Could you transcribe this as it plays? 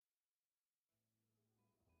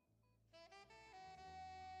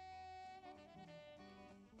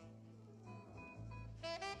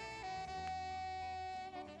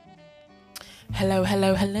Hello.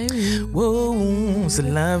 Whoa, it's a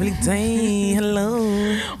lovely day.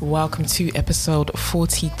 Hello. Welcome to episode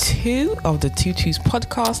 42 of the Tutus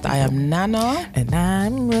podcast. I am Nana. And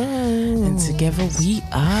I'm Rose. And together we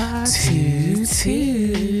are Tutus. Do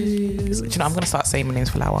you know, I'm going to start saying my name's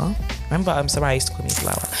Flower. Remember, Sarai used to call me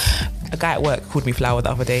Flower. A guy at work called me Flower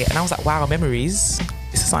the other day. And I was like, wow, memories.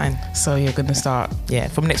 It's a sign. So you're going to start... Yeah,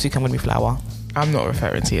 from next week I'm going to be Flower. I'm not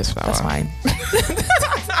referring to you as Flower. That's fine.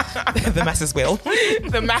 The masses will.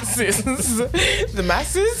 The masses.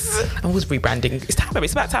 I was rebranding.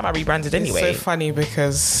 It's about time I rebranded anyway. It's so funny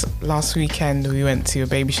because last weekend we went to a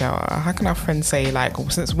baby shower. How can our friends say, like,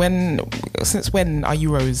 since when are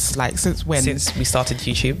you Rose? Like, since when? Since we started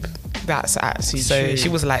YouTube. That's actually so true. She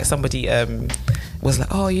was like, somebody was like,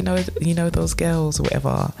 oh, you know those girls or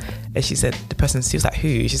whatever. And she said, she was like,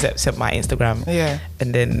 who? She sent my Instagram. Yeah.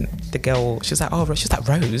 And then the girl, she was like, oh, she was like,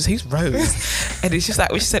 Rose? Who's Rose? And then she was like,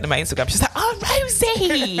 when she sent my Instagram, she was like, oh,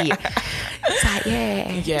 Rosie. It's like, yeah.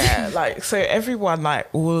 Yeah, like, so everyone, like,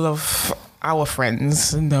 all of our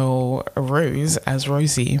friends know Rose as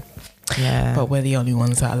Rosie. Yeah. But we're the only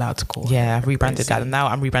ones that are allowed to call her. Yeah, I've rebranded that. And now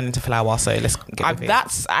I'm rebranding to Flower, so let's get with it.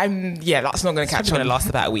 That's not going to catch on. It's going to last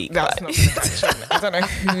about a week. That's not going to catch on. I don't know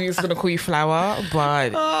who's going to call you Flower,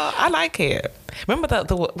 but... I like it. Remember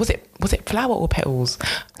the was it Flower or Petals?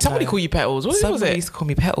 Somebody call you Petals. What was Somebody it? used to call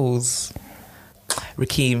me Petals.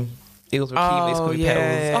 Rakeem. It was Rakeem. They used to call me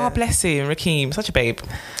Petals. Oh, bless him. Rakeem. Such a babe.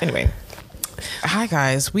 Anyway. Hi,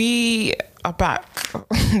 guys. We are back.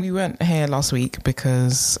 We weren't here last week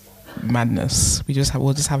because... madness. We're just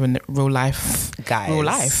having real life, guys. Real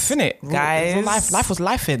life, innit? Guys, real life. Life was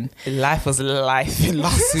lifing. Life was life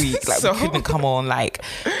last week. Like, so, we couldn't come on. Like,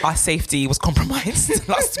 our safety was compromised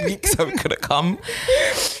last week, so we couldn't come.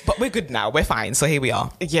 But we're good now. We're fine. So here we are.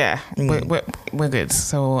 Yeah, we're good.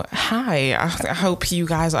 So hi. I hope you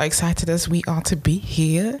guys are excited as we are to be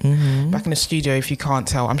here back in the studio. If you can't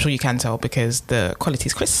tell, I'm sure you can tell because the quality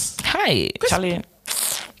is crisp. Hi, Charlie.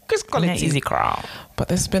 Crisp quality. Easy crowd. But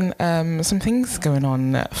there's been some things going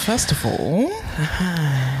on. First of all,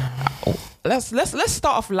 let's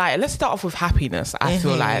start off light. Let's start off with happiness. I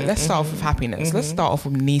feel like let's start off with happiness. Let's start off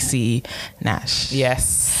with Niecy Nash.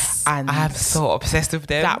 Yes, and I'm so obsessed with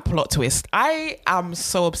them. That plot twist. I am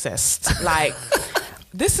so obsessed. Like.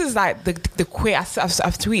 This is like the queer.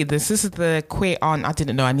 I've tweeted this. This is the queer aunt I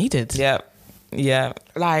didn't know I needed. Yeah.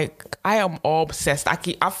 Like, I am obsessed.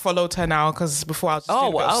 I've followed her now because before I was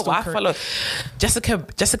just I followed Jessica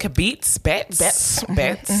Betts.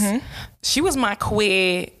 Mm-hmm. She was my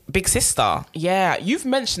queer big sister. Yeah, you've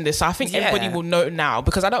mentioned this. So I think everybody will know now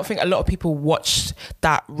because I don't think a lot of people watched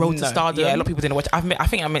that Road to Stardom. Yeah, a lot of people didn't watch. I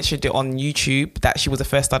think I mentioned it on YouTube that she was the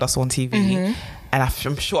first star I saw on TV. And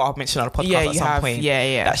I'm sure I'll mention on a podcast at some point.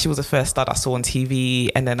 Yeah. That she was the first star I saw on TV.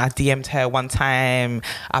 And then I DM'd her one time.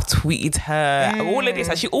 I've tweeted her. All of this.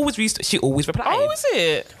 And she always replied. Oh, is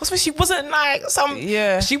it? Also, she wasn't like some...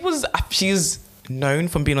 Yeah. She's known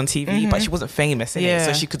from being on TV, but she wasn't famous in it.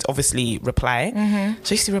 So she could obviously reply. So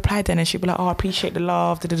she used to reply then and she'd be like, oh, I appreciate the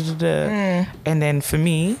love. And then for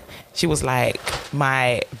me, she was like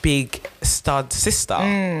my big stud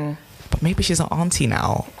sister. But maybe she's an auntie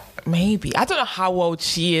now. Maybe. I don't know how old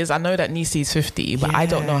she is. I know that Niecy's 50, but I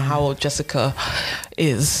don't know how old Jessica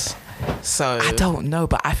is. So I don't know,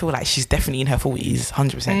 but I feel like she's definitely in her 40s,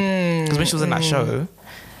 100%. Because when she was in that show,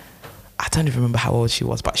 I don't even remember how old she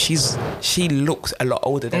was, but she looks a lot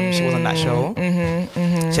older than when she was on that show.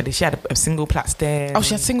 She had a single plaits there. Oh,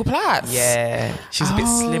 she had single plaits? Yeah. She was a bit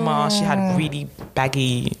slimmer. She had really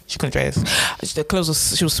baggy. She couldn't dress. The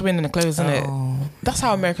clothes she was swimming in the clothes, isn't it? That's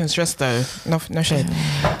how Americans dress, though. No shade.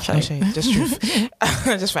 No shade. Just truth.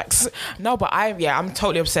 Just facts. No, but I'm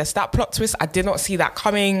totally obsessed. That plot twist, I did not see that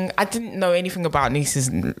coming. I didn't know anything about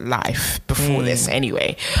Niecy's life before this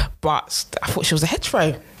anyway. But I thought she was a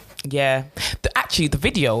hetero. Yeah. The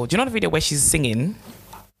video, do you know the video where she's singing?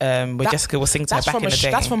 Where Jessica was singing to her back in the day.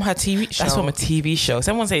 That's from her TV show. That's from a TV show.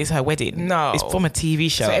 Someone says it's her wedding. No. It's from a TV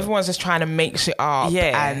show. So everyone's just trying to make shit up.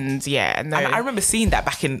 Yeah. And no. I remember seeing that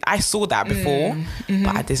I saw that before,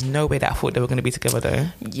 but there's no way that I thought they were going to be together though.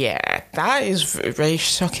 Yeah. That is very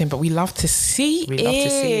shocking, but we love to see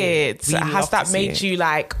it. Has that made you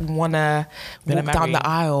like want to walk down the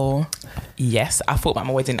aisle? Yes. I thought about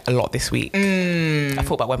my wedding a lot this week. I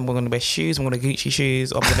thought about whether we're going to wear shoes, I'm going to Gucci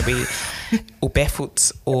shoes, or I'm going to be all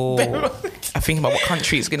barefoot or I'm thinking about what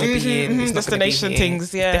country it's going to be in. It's destination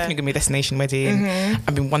things, yeah. It's definitely going to be a destination wedding.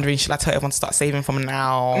 I've been wondering, should I tell everyone to start saving from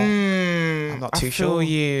now? I'm not too sure.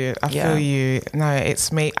 I feel you. No,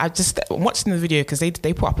 it's me. I just watching the video because they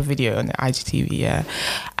put up a video on the IGTV,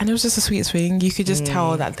 and it was just the sweetest thing. You could just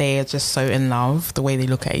tell that they are just so in love the way they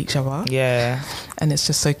look at each other. Yeah, and it's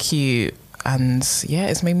just so cute. And yeah,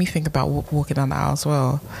 it's made me think about walking down the aisle as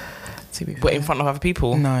well. But in front of other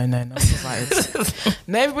people? No. No,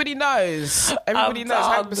 everybody knows. Everybody knows.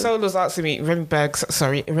 Hank Solo's asking me, Remy Bergs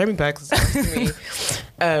was asking me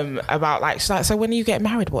about like, she's like, so when are you getting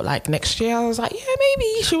married? What, like next year? I was like, yeah,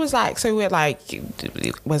 maybe. She was like, so we're like,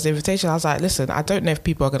 where's the invitation? I was like, listen, I don't know if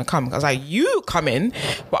people are going to come. I was like, you come in,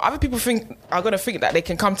 but other people are going to think that they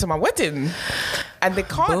can come to my wedding. And they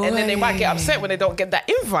can't, and then they might get upset when they don't get that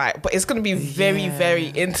invite. But it's going to be very, very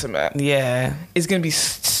intimate. Yeah. It's going to be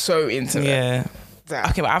so intimate. Yeah.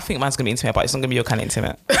 Okay, but I think mine's going to be intimate, but it's not going to be your kind of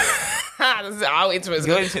intimate. How intimate is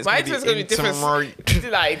going to be? My intimate's going to be different,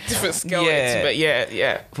 like different scale. Yeah. Intimate.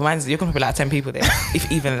 Yeah. For mine's, you're going to be like 10 people there,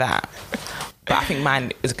 if even that. But I think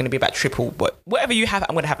mine is going to be about triple. But whatever you have,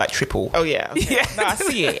 I'm going to have like triple. Oh yeah. Okay. Yeah. No, I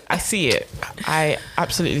see it. I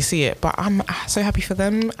absolutely see it. But I'm so happy for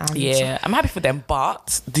them. Yeah, I'm happy for them.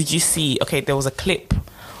 But did you see? Okay, there was a clip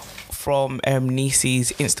from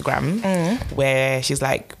Niecy's Instagram where she's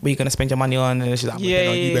like, "What are you going to spend your money on?" And she's like, "I'm going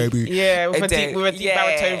on you, baby." Yeah, with a deep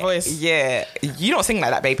baritone voice. Yeah, you don't sing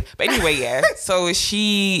like that, babe. But anyway, yeah. So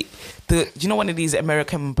you know, one of these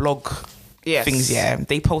American blog things,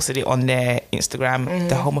 they posted it on their Instagram,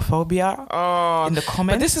 the homophobia in the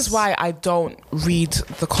comments. But this is why I don't read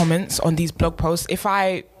the comments on these blog posts.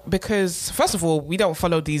 Because first of all, we don't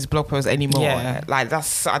follow these blog posts anymore. Yeah. Like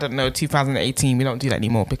that's, I don't know, 2018. We don't do that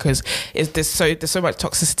anymore because there's so much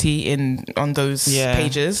toxicity on those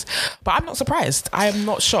pages. But I'm not surprised. I am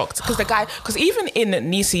not shocked because even in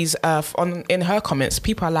Niecy's in her comments,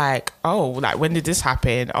 people are like, oh, like when did this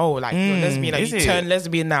happen? Oh, like you're lesbian, like, you turn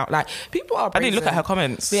lesbian now. Like people are brazen. I didn't look at her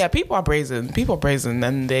comments. Yeah, people are brazen,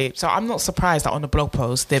 and so I'm not surprised that on the blog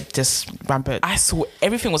post they're just rampant. I saw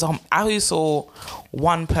everything was on. I only saw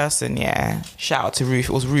one person, shout out to Ruth.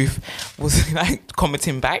 It was Ruth was like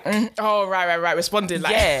commenting back. Oh right, responding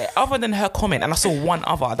like other than her comment, and I saw one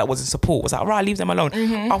other that was in support. Was like, right, leave them alone.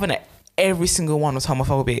 Other than that, every single one was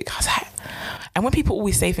homophobic. I was like, and when people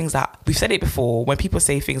always say things that, we've said it before, when people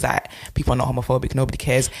say things like people are not homophobic, nobody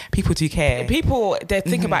cares, people do care. People, they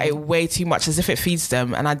think about it way too much as if it feeds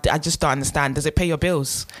them, and I just don't understand. Does it pay your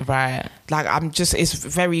bills? Right. Like, it's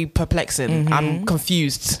very perplexing. I'm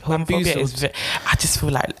confused. I just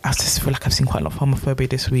feel like I've seen quite a lot of homophobia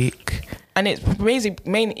this week. And it's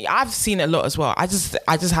mainly I've seen it a lot as well. I just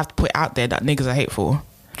have to put it out there that niggas are hateful.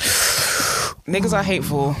 Niggas are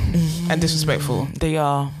hateful and disrespectful. They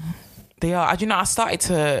are. You know, I started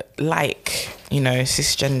to like, you know,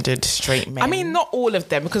 cisgendered straight men. I mean, not all of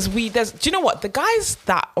them, because do you know what? The guys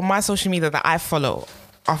that on my social media that I follow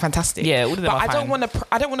are fantastic. Yeah, all of them are fine.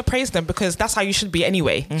 I don't want to praise them because that's how you should be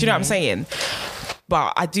anyway. Do you know what I'm saying?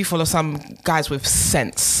 But I do follow some guys with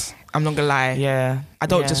sense. I'm not gonna lie. Yeah. I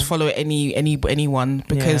don't just follow anyone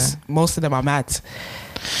because most of them are mad.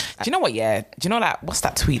 Do you know what? Yeah. Do you know that? What's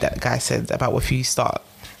that tweet that guy said about if you start?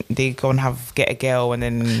 They go and get a girl and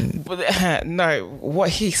then... No, what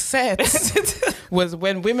he said was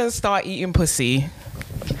when women start eating pussy,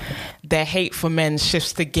 their hate for men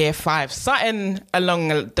shifts to gear 5. Something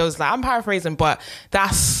along those lines. I'm paraphrasing, but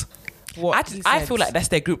that's what I feel like that's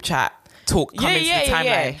their group chat talk coming to the timeline.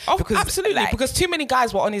 Yeah. Oh, because, absolutely. Because too many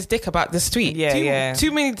guys were on his dick about this tweet.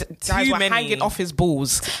 Too many guys were hanging off his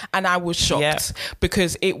balls, and I was shocked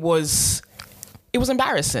because it was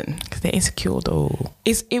embarrassing. Because they're insecure though.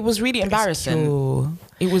 It was really embarrassing. Insecure.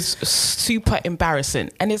 It was super embarrassing.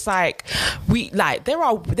 And it's like, there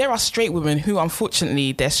are straight women who,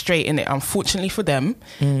 unfortunately, they're straight in it. Unfortunately for them,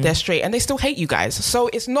 they're straight and they still hate you guys. So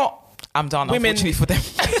it's not... I'm done, women, unfortunately for them.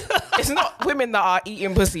 It's not women that are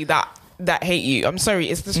eating pussy that hate you. I'm sorry.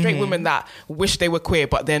 It's the straight women that wish they were queer,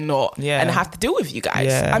 but they're not. Yeah. And have to deal with you guys.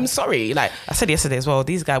 Yeah. I'm sorry. Like I said yesterday as well,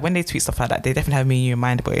 these guys, when they tweet stuff like that, they definitely have me and you in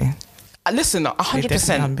mind, boy. Listen,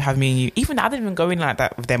 100%. Have me and you. Even I didn't even go in like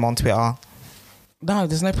that with them on Twitter. No,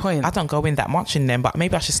 there's no point. I don't go in that much in them, but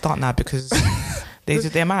maybe I should start now because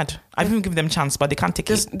they're mad. I've even given them a chance, but they can't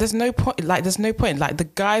take it. There's no point. Like, there's no point. Like, the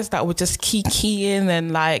guys that were just keying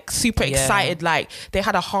and like super excited, like they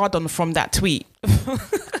had a hard on from that tweet.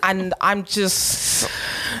 And I'm just...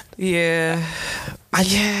 Yeah.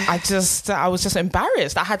 I was just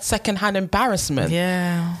embarrassed. I had secondhand embarrassment.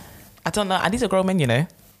 Yeah. I don't know. And these are grown men, you know.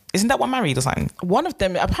 Isn't that one married or something? One of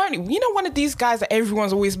them, apparently, one of these guys that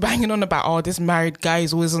everyone's always banging on about, oh, this married guy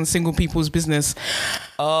is always on single people's business.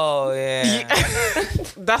 Oh, yeah.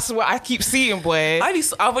 That's what I keep seeing, boy. I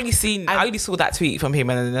only saw that tweet from him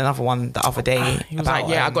and then another one the other day. He was like,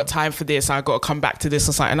 I got time for this. I got to come back to this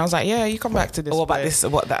or something. And I was like, yeah, you come back to this. What about this?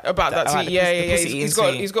 About that tweet. Yeah.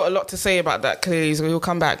 He's got a lot to say about that. Clearly, he'll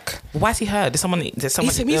come back. Why is he hurt?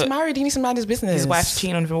 He's married. He needs to mind his business. His wife's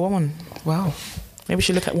cheating on a woman. Wow. Maybe we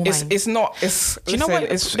should look at woman. It's not. Do you know what?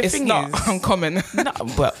 It's not uncommon. No,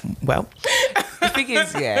 well, the thing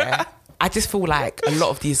is, yeah. I just feel like a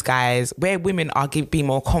lot of these guys, where women are being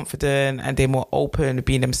more confident and they're more open,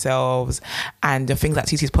 being themselves, and the things like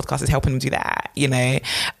TT's podcast is helping them do that.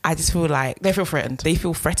 I just feel like they feel threatened. They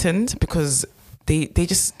feel threatened because they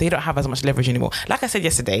don't have as much leverage anymore. Like I said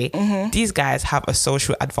yesterday, these guys have a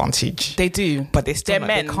social advantage. They do, but they're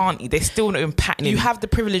men. They're still not impacting. You have the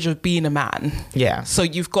privilege of being a man. Yeah. So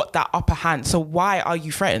you've got that upper hand. So why are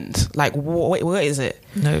you threatened? Like, what is it?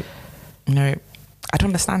 No, I don't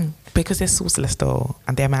understand. Because they're sourceless though,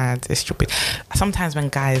 and they're mad, they're stupid. Sometimes when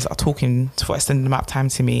guys are talking for extended amount of time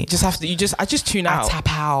to me, I just tune out. I tap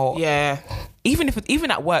out. Yeah.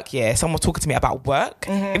 Even at work, yeah, someone's talking to me about work.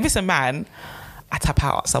 If it's a man, I tap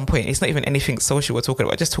out at some point. It's not even anything social we're talking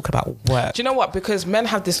about. We're just talking about work. Do you know what? Because men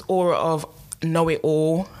have this aura of know it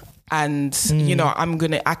all. And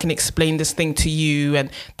I can explain this thing to you, and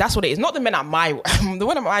that's what it is. Not the men at the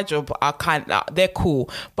one at my job are they're cool,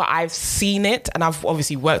 but I've seen it, and I've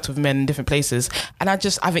obviously worked with men in different places, and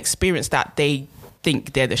I've experienced that they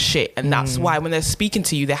think they're the shit, and that's why when they're speaking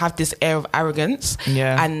to you, they have this air of arrogance,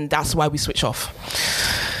 and that's why we switch off.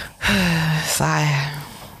 Sigh.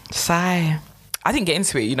 I didn't get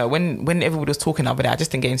into it, when everybody was talking over there. I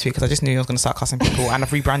just didn't get into it because I just knew I was going to start cussing people, and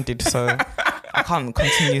I've rebranded, so I can't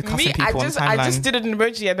continue cussing people on timeline. I just did an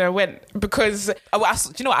emoji and I went because do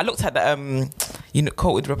you know what? I looked at the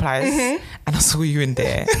quoted replies and I saw you in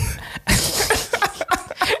there.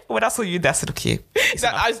 When I saw you, that's okay.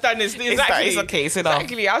 I've done this. Exactly. It's okay. It's enough.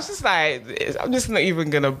 Exactly. I was just like, I'm just not even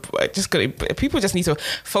gonna. People just need to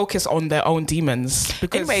focus on their own demons.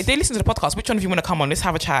 Because anyway, they listen to the podcast. Which one of you want to come on? Let's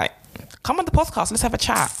have a chat. Come on the podcast. Let's have a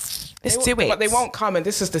chat. Let's do it. But they won't come, and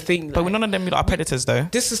this is the thing. But none of them are predators, though.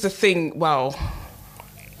 This is the thing. Well,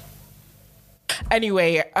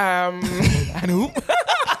 anyway.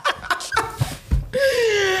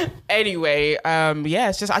 Anyway,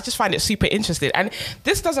 it's just I just find it super interesting, and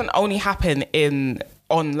this doesn't only happen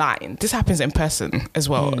online. This happens in person as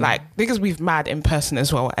well. Like, because we've mad in person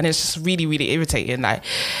as well, and it's just really, really irritating. Like,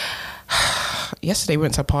 yesterday we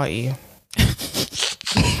went to a party.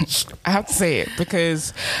 I have to say it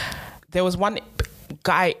because there was one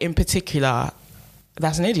guy in particular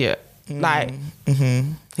that's an idiot. Like,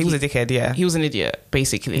 he was a dickhead. Yeah, he was an idiot,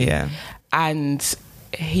 basically. Yeah, and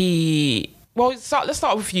let's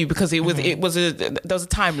start with you because there was a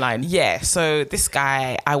timeline. Yeah, so this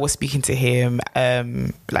guy, I was speaking to him.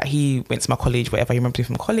 He went to my college, whatever. I remember him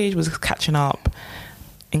from college. Was catching up.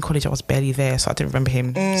 In college, I was barely there, so I didn't remember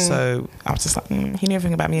him. So I was just like, he knew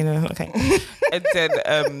everything about me. And okay. And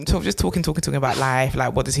then just talking about life,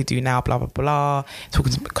 like what does he do now, blah blah blah.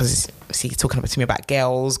 Because he's talking to me about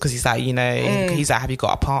girls. Because he's like, he's like, have you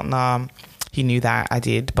got a partner? He knew that I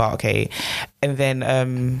did, but okay. And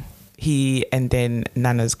then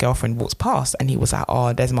Nana's girlfriend walks past and he was like,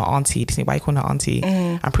 oh, there's my auntie. Why are you calling her auntie?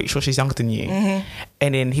 I'm pretty sure she's younger than you.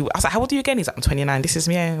 And then I was like, how old are you again? He's like, I'm 29. This is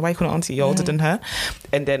me. Why are you calling her auntie? You're older than her.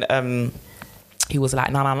 And then he was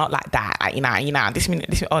like, no, not like that. Like, this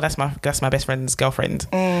that's my best friend's girlfriend.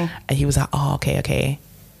 And he was like, oh, okay.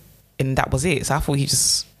 And that was it. So I thought he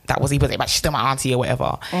was like, she's still my auntie or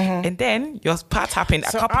whatever. And then your part happened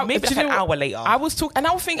an hour later. I was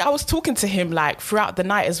talking to him like throughout the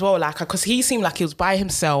night as well, like, because he seemed like he was by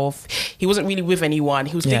himself. He wasn't really with anyone.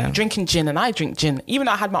 He was drinking gin, and I drink gin. Even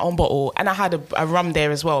though I had my own bottle and I had a rum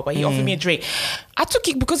there as well, but he offered me a drink. I took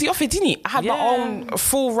it because he offered, didn't he? I had my own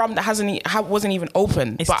full rum that wasn't even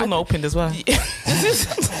open. It's still not opened as well.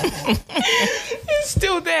 It's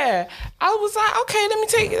still there. I was like, okay, let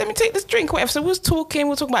me take this drink, whatever. So we were talking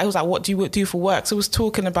about, he was like, what do you do for work? So we was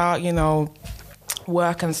talking about,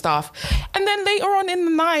 work and stuff. And then later on in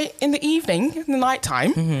the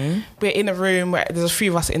nighttime, we're in a room where there's a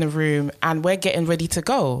few of us in a room and we're getting ready to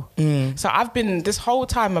go. So I've been, this whole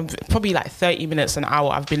time, I'm probably like 30 minutes, an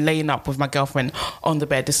hour, I've been laying up with my girlfriend on the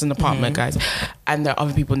bed. This is an apartment, guys. And there are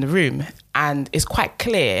other people in the room. And it's quite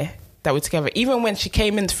clear that we're together. Even when she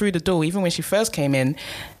came in through the door, even when she first came in,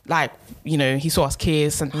 like, you know, he saw us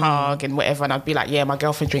kiss and hug and whatever, and I'd be like, yeah, my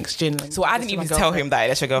girlfriend drinks gin. So I didn't even tell him that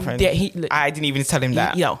that's your girlfriend. Yeah, I didn't even tell him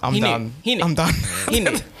that. I'm done. He knew. I'm done. He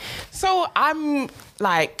knew. So I'm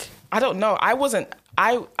like, I don't know. I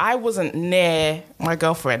wasn't near my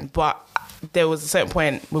girlfriend, but there was a certain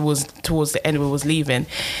point, it was towards the end, we was leaving.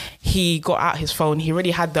 He got out his phone. He already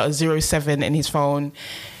had the 07 in his phone.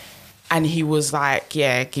 And he was like,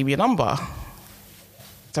 yeah, give me a number.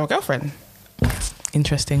 It's our girlfriend.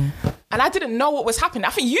 Interesting. And I didn't know what was happening. I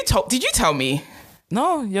think did you tell me?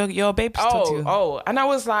 No, your babe told you. Oh, and I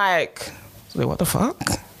was like, wait, what the fuck?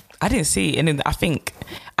 I didn't see. And then I think,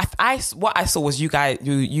 what I saw was you guys,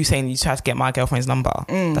 you saying you tried to get my girlfriend's number.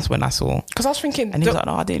 That's when I saw. Because I was thinking. And he was like,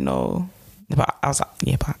 no, I didn't know. But I was like,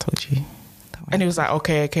 yeah, but I told you. And he was like,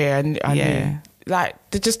 okay. And yeah. Like,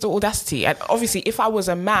 just the audacity. And obviously, if I was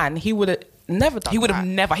a man, he would have never done that. He would have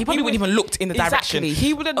never. He probably wouldn't even looked in the direction.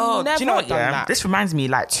 He would have never do you know what, done that. This reminds me,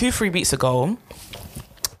 like 2-3 weeks ago,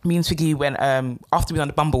 me and Twiggy went, after we done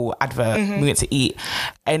the Bumble advert, we went to eat.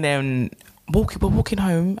 And then we're walking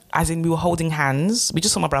home, as in we were holding hands. We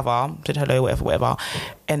just saw my brother, said hello, whatever.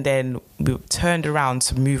 And then we turned around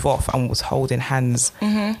to move off and was holding hands.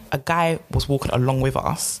 A guy was walking along with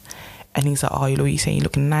us. And he's like, oh, you saying you're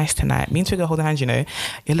looking nice tonight. Me and Twiggy holding hands, you know.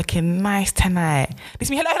 You're looking nice tonight. This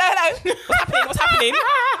me, hello. What's happening?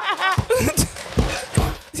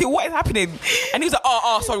 See, what is happening? And he was like,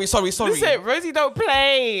 oh, sorry. Listen, Rosie, don't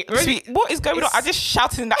play. Rosie, what is going on? I just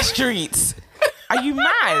shouted in that street. Are you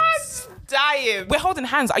mad? I'm dying. We're holding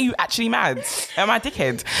hands. Are you actually mad? Am I a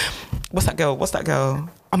dickhead? What's that girl?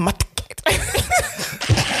 I'm a dickhead.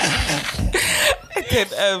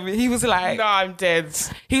 He was like, no, I'm dead.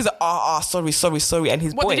 He was like, sorry. And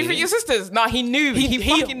his boy. What, did you think your sisters? No, he knew. He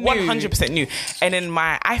fucking 100% knew. And then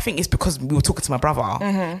I think it's because we were talking to my brother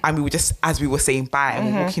and we were just, as we were saying bye and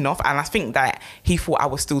we were walking off. And I think that he thought I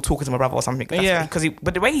was still talking to my brother or something. Yeah.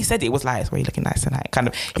 But the way he said it was like, well, you're looking nice tonight. Kind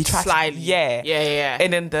of. He tried slightly. Yeah.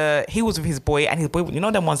 And then he was with his boy, and his boy, you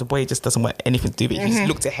know them ones the boy just doesn't want anything to do with it. He just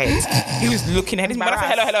looked ahead. He was looking ahead. When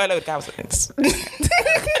I said hello, the guy was like,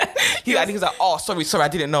 he was like, oh, sorry, I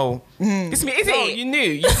didn't know. Is it? You knew.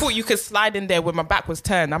 You thought you could slide in there when my back was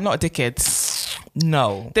turned. I'm not a dickhead.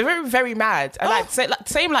 No. They're very, very mad. And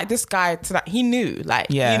same like this guy, he knew.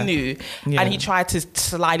 He knew. Yeah. And he tried to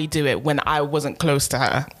slyly do it when I wasn't close to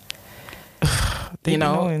her. You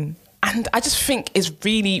know? Knowing. And I just think it's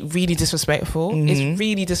really, really disrespectful. It's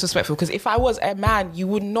really disrespectful because if I was a man, you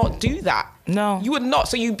would not do that. No. You would not.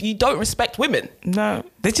 So you don't respect women. No.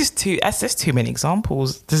 There's just too many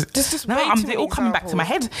examples. They're all coming back to my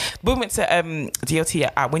head. But we went to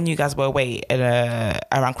DLT when you guys were away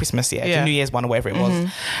around Christmas, the New Year's one or whatever it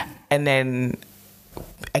was. And then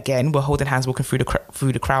again, we're holding hands walking through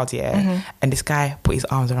the crowd, and this guy put his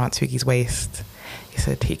arms around Twiggy's waist. He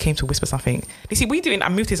said he came to whisper something. You see, what are you doing? I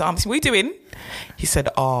moved his arm. What are you doing? He said,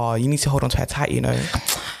 oh, you need to hold on to her tight, you know.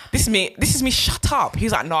 This is me, shut up. He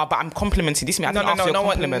was like, no, but I'm complimenting. This is me, I didn't ask for your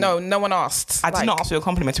compliment. No one asked. I did not ask for your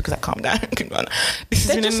compliment because I calm down.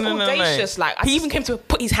 They're just audacious. No. He even came to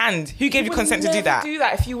put his hand. Who gave you consent to do that? He would never do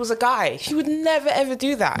that if he was a guy. He would never, ever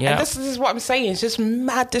do that. Yeah. And this is what I'm saying. It's just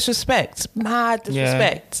mad disrespect.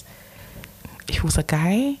 Yeah. If he was a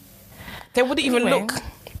guy, they wouldn't even look.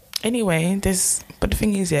 Anyway, but the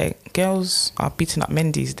thing is, girls are beating up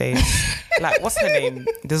men these days. Like, what's her name?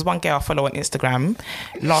 There's one girl I follow on Instagram.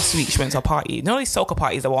 Last week, she went to a party. You know these soca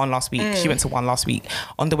parties that were on last week? She went to one last week.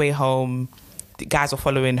 On the way home, the guys were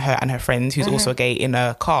following her and her friend, who's also gay, in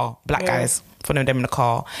a car. Black guys following them in a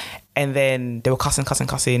car. And then they were cussing.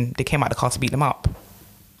 They came out the car to beat them up.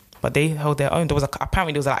 But they held their own.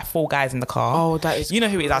 Apparently there was like 4 guys in the car. Oh, that is. You know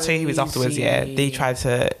who it is? I'll tell you who it is afterwards. Yeah, they tried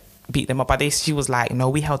to beat them up, but she was like, no,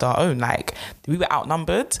 we held our own. Like, we were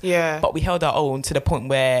outnumbered, but we held our own to the point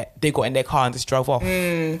where they got in their car and just drove off.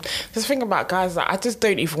 The thing about guys, I just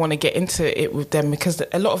don't even want to get into it with them because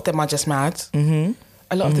a lot of them are just mad.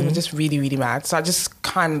 A lot of them are just really, really mad. So I just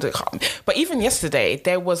kind of... But even yesterday,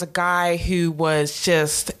 there was a guy who was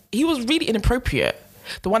he was really inappropriate.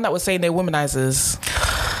 The one that was saying they're womanizers.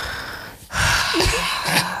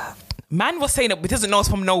 Man was saying that he doesn't know us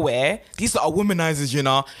from nowhere. These are womanizers, you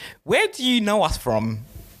know. Where do you know us from?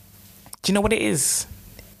 Do you know what it is?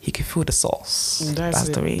 He can feel the sauce. That's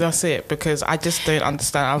the reason. That's it. Because I just don't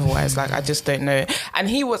understand otherwise. Like, I just don't know. And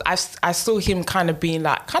he was... I saw him kind of being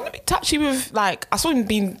touchy with... Like, I saw him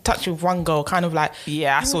being touchy with one girl, kind of like...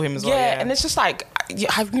 Yeah, I saw him as well. Yeah, and it's just like...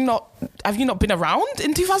 Have you not been around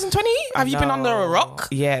in 2020? Have you been under a rock?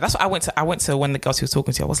 Yeah, that's what I went to one of the girls who was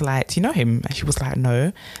talking to. I was like, do you know him? And she was like,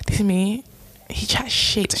 no. This is me. he chats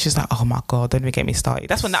shit. She's like, oh my God, don't even get me started.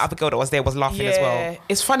 That's when that other girl that was there was laughing as well.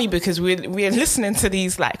 It's funny because we're listening to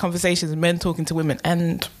these like conversations, men talking to women,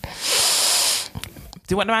 and do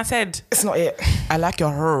you know what the man said? It's not it. I like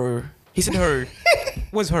your her. He said her.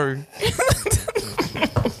 What's her?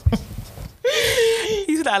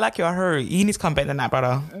 He said I like your her. You need to come better than that,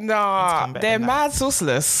 brother. Nah, they're mad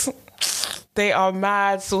sauceless. They are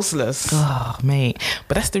mad sauceless. Oh, mate.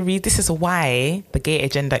 But that's the reason. This is why the gay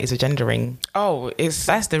agenda is agendering. Oh,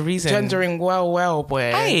 that's the reason. Gendering well,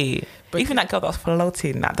 boy. Hey, but even that girl that was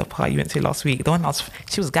floating at the party you went to last week, the one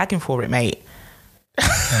she was gagging for it, mate.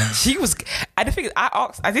 She was. I don't think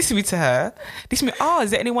I listened to her. This me. Oh,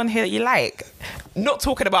 is there anyone here that you like? Not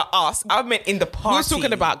talking about us. I meant in the party. We were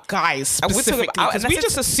talking about guys specifically. Because we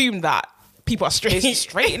just assumed that people are straight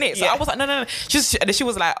in it. So I was like, no. She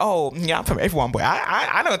was like, oh, yeah, I'm from everyone, boy.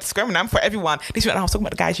 I don't discriminate. I'm for everyone. This went, I was talking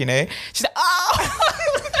about the guys, you know. She's like, oh.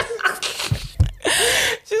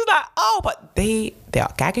 She's like, oh, but they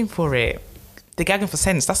are gagging for it. They're gagging for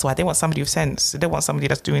sense. That's why they want somebody with sense. They don't want somebody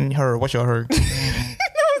that's doing her. What's your her?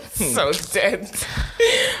 So dead.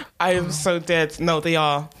 I am so dead. No, they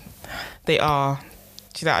are. Do you know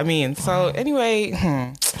what I mean? So anyway,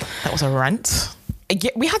 that was a rant.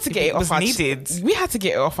 Yeah, we had to get it off our needed. We had to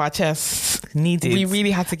get it off our chest. Needed. We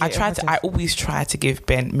really had to get it off our chest. I always try to give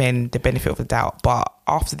men the benefit of the doubt, but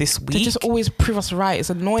after this week, they just always prove us right. It's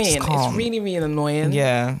annoying. It's really, really annoying.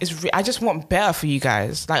 Yeah. I just want better for you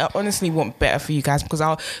guys. Like, I honestly want better for you guys because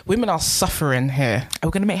our women are suffering here.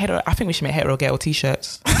 We're gonna make hetero. I think we should make hetero girl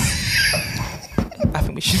t-shirts. I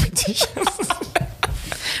think we should make t-shirts.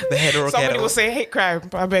 The hetero. Somebody will say hate crime.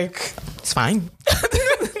 I beg. It's fine.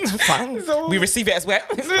 Fine. So, we receive it as well.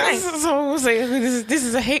 Someone will say this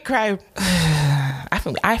is a hate crime. I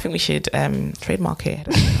think we should trademark it.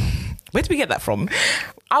 Where did we get that from?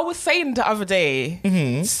 I was saying the other day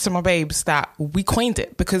to my babes that we coined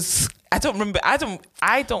it because I don't remember. I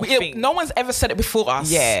don't think no one's ever said it before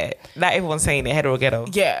us. Yeah, like everyone's saying it, hetero ghetto.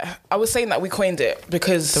 Yeah, I was saying that we coined it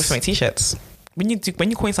because so we should make t-shirts. When you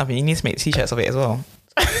coin something, you need to make t-shirts of it as well.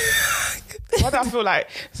 Why do I feel like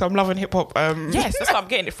some Love and Hip Hop? Yes, that's what I'm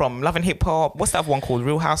getting it from. Love and Hip Hop. What's that other one called?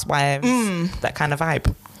 Real Housewives. That kind of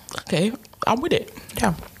vibe. Okay, I'm with it.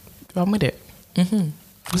 Yeah, I'm with it.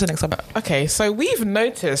 What's the next one? Okay, so we've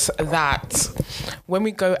noticed that when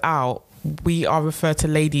we go out, we are referred to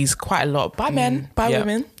ladies quite a lot by men, by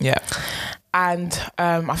women. Yeah. And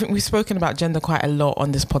I think we've spoken about gender quite a lot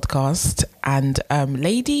on this podcast. And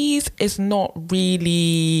ladies is not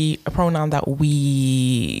really a pronoun that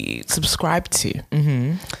we subscribe to.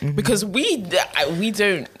 Because we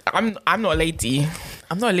don't. I'm not a lady.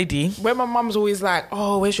 I'm not a lady. When my mum's always like,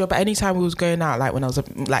 oh, where's your bag? Anytime we was going out, like when I was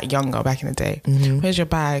like younger back in the day, where's your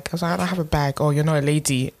bag? I was like, I don't have a bag. Oh, you're not a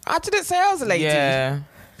lady. I didn't say I was a lady. Yeah.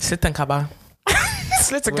 Slit and kaba.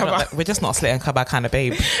 Slit and kaba. We're just not slit and kaba kind of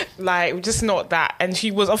babe. Like, we're just not that. And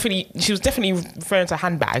she was definitely referring to a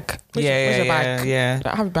handbag. Where's your bag? Yeah. I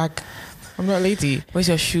don't have a bag. I'm not a lady. Where's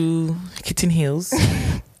your shoe? Kitten heels.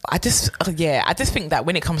 I just think that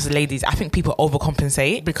when it comes to ladies, I think people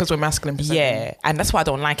overcompensate because we're masculine. Yeah, and that's why I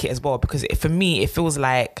don't like it as well, because for me it feels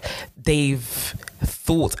like they've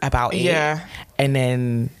thought about it, and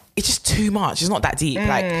then it's just too much. It's not that deep.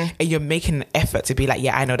 Like, and you're making an effort to be like,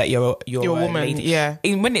 yeah, I know that you're a woman. Lady. Yeah.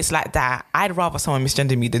 And when it's like that, I'd rather someone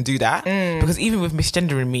misgender me than do that. Because even with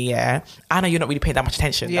misgendering me, I know you're not really paying that much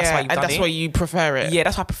attention. Yeah, that's why you've done that's why you prefer it. Yeah,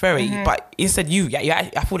 that's why I prefer it. But instead,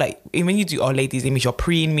 I feel like when you do ladies, it means you're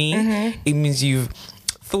preing me. It means you've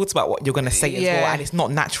thought about what you're gonna say as well, and it's not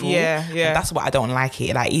natural. Yeah. And that's why I don't like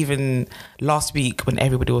it. Like, even last week when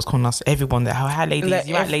everybody was calling us, everyone that, hi ladies,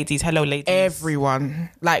 you right ladies, hello ladies, everyone,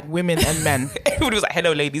 like women and men, everybody was like,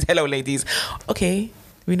 hello ladies. Okay,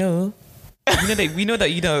 we know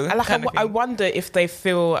that you know. I wonder if they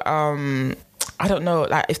feel I don't know,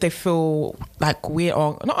 like if they feel like weird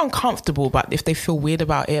or not uncomfortable, but if they feel weird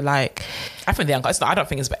about it, like I think I don't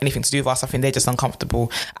think it's anything to do with us. I think they're just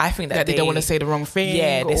uncomfortable. I think that they don't want to say the wrong thing.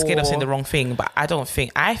 Yeah, they're scared of saying the wrong thing. But I don't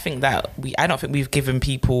think we've given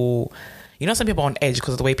people. You know, some people are on edge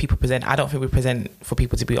because of the way people present. I don't think we present for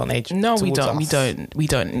people to be on edge. No, we don't. We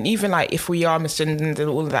don't. And even like if we are misgendered and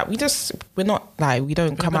all of that, we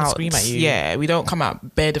don't come out scream at you. Yeah, we don't come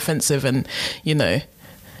out bare defensive, and you know.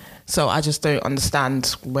 So I just don't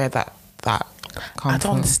understand where that comes from. I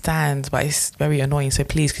don't understand, but it's very annoying. So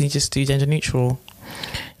please, can you just do gender neutral?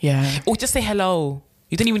 Yeah. Or just say hello.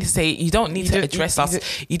 You don't even need to say, you don't need to address us.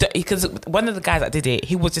 You don't, because one of the guys that did it,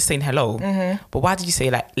 he was just saying hello. But why did you say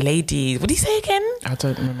like ladies? What did he say again? I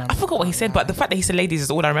don't remember. I forgot what he said, but the fact that he said ladies is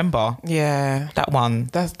all I remember. Yeah. That one.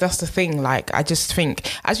 That's the thing. Like, I just think,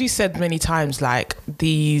 as you said many times, like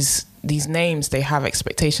these these names, they have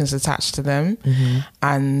expectations attached to them.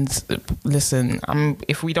 And listen,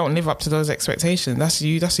 if we don't live up to those expectations, that's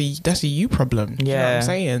a you problem. You know what I'm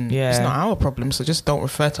saying? It's not our problem, so just don't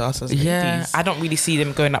refer to us as ladies. I don't really see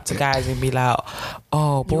them going up to guys and be like,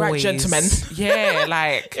 oh, boys, right, gentlemen. Yeah,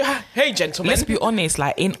 like, hey, gentlemen. Let's be honest,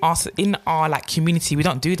 like in our like community, we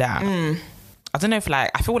don't do that. I don't know if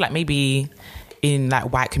like, I feel like maybe in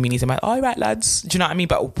like white communities, I'm like, all right, lads, do you know what I mean?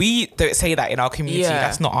 But we don't say that in our community.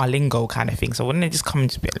 That's not our lingo kind of thing. So when they just come and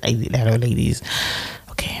just be like, hello, ladies,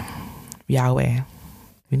 okay, we are aware,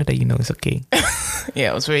 we know that you know it's okay.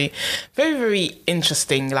 Yeah, it was very, very, very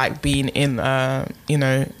interesting, like being in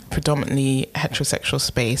predominantly heterosexual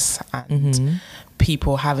space and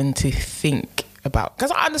people having to think about, because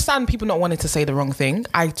I understand people not wanting to say the wrong thing.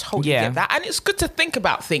 I totally get that, and it's good to think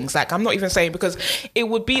about things. Like, I'm not even saying, because it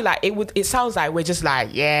would be like it sounds like we're just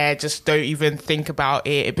like, just don't even think about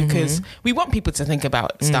it, because we want people to think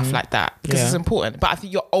about stuff like that, because it's important. But I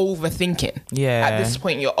think you're overthinking. At this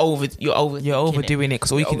point, you're overdoing it,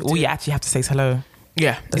 because all you actually have to say is hello.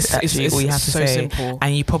 It's all you have to say. Simple.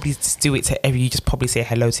 And you probably just do it to you just probably say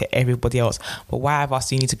hello to everybody else. But why have us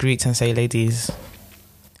do you need to greet and say ladies?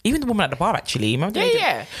 Even the woman at the bar, actually. Remember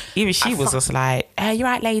even she was just like, hey, you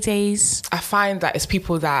right, ladies? I find that it's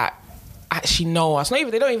people that actually know us. They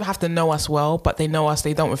don't even have to know us well, but they know us.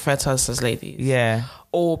 They don't refer to us as ladies. Yeah.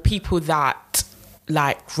 Or people that,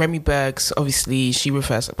 like Remy Bergs, obviously she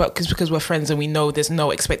refers, but because we're friends and we know there's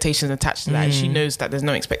no expectation attached to that. And she knows that there's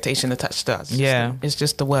no expectation attached to us. It's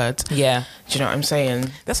just the word. Yeah. Do you know what I'm saying?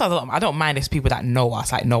 That's why I don't mind if people that know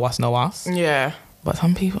us, like know us. Yeah. But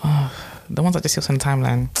some people, the ones that just see us on the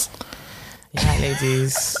timeline, yeah,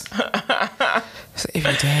 ladies. So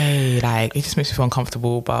every day, like, it just makes me feel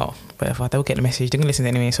uncomfortable. But whatever, they'll get the message. They're gonna listen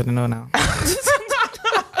anyway, so they know now.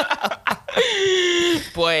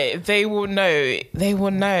 Boy, they will know. They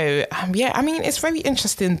will know. I mean, it's very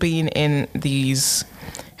interesting being in these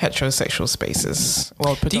heterosexual spaces.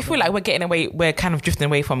 Well, do you feel like we're kind of drifting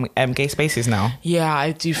away from gay spaces now? Yeah,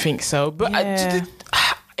 I do think so. But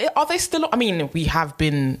are they still? I mean, we have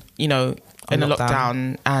been, in a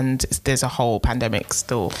lockdown, and there's a whole pandemic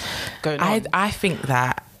still going on.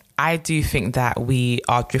 I do think that we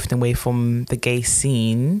are drifting away from the gay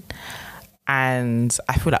scene, and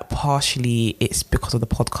I feel like partially it's because of the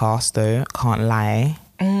podcast, though. I can't lie.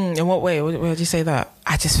 In what way? Where do you say that?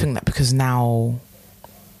 I just think that because now,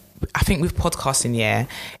 I think with podcasting,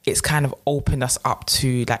 it's kind of opened us up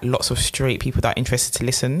to like lots of straight people that are interested to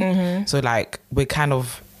listen. So like we're kind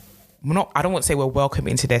of, I don't want to say we're welcome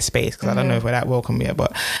into their space, because I don't know if we're that welcome yet,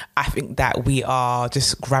 but I think that we are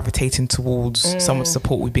just gravitating towards some of the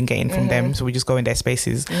support we've been getting from them. So we just go in their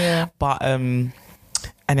spaces. Yeah. But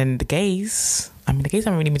and then the gays haven't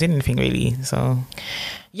really been doing anything really. So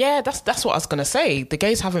yeah, that's what I was gonna say. The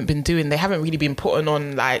gays haven't really been putting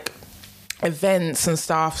on like events and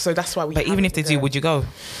stuff, so that's why but even if they do, would you go?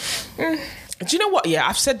 Do you know what?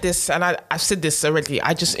 I've said this, and I've said this already.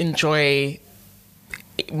 I just enjoy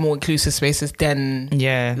more inclusive spaces than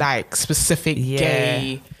like specific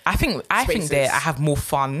gay. I think that I have more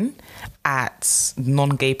fun at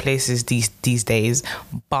non-gay places these days,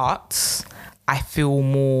 but I feel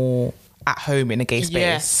more at home in a gay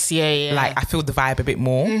space. Like I feel the vibe a bit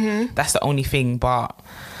more. That's the only thing, but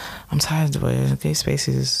I'm tired of the gay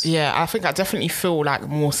spaces. I think I definitely feel like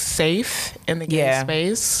more safe in the gay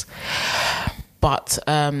space, but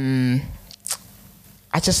I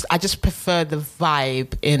just prefer the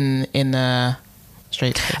vibe in a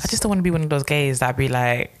straight space. I just don't want to be one of those gays that be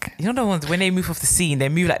like, the ones when they move off the scene, they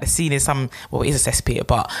move like the scene is it is a cesspit,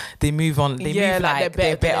 but they move on. They move like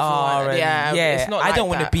they're better. It's not. I don't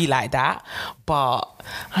want to be like that, but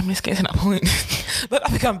I'm just getting to that point. But I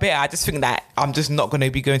think I'm better. I just think that I'm just not going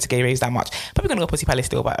to be going to gay raves that much. Probably going to go Pussy Palace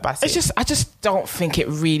still, but I just don't think it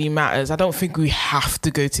really matters. I don't think we have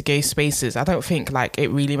to go to gay spaces. I don't think like it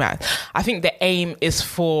really matters. I think the aim is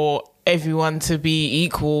for everyone to be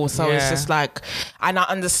equal, so it's just like, and I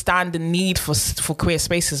understand the need for queer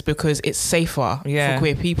spaces because it's safer for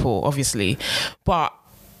queer people, obviously, but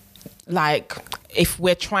like if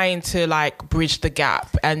we're trying to like bridge the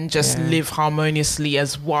gap and just live harmoniously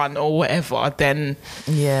as one or whatever, then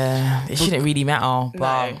it shouldn't really matter.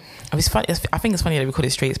 But it's funny. I think it's funny that we call it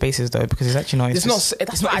straight spaces though, because it's actually not.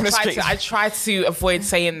 That's what I try to avoid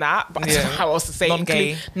saying that, but I don't know how else to say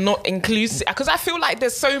non-gay, not inclusive, because I feel like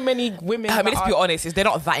there's so many women. I mean, let's be honest, they're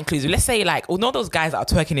not that inclusive. Let's say like, not those guys that are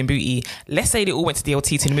twerking in booty. Let's say they all went to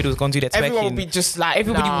DLT to the middle, gone do their twerking. Everyone will be just like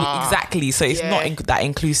everybody. Exactly. So it's not that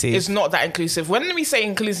inclusive. It's not that inclusive. When we say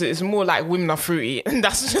inclusive, it's more like women are fruity, and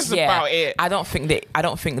that's just about it. I don't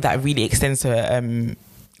think that really extends to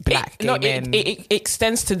black gay men. It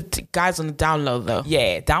extends to guys on the down low though.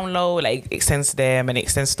 Yeah, down low, like it extends to them and it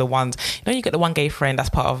extends to the ones. You know, you get the one gay friend that's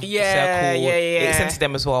part of the circle. Yeah. It extends to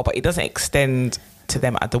them as well, but it doesn't extend to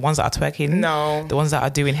them. The ones that are twerking. No. The ones that are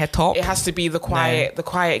doing head top. It has to be the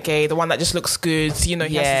quiet gay, the one that just looks good. You know,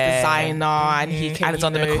 he has his designer and he can. And it's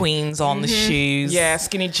on the McQueens on the shoes. Yeah,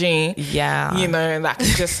 skinny jean. Yeah. You know, and that can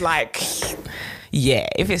just like. Yeah,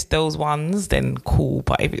 if it's those ones, then cool.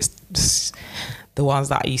 But if it's just the ones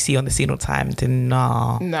that you see on the scene all the time, then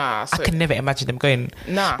nah. So I can never imagine them going.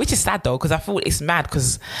 Nah. Which is sad though, because I feel it's mad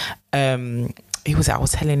because I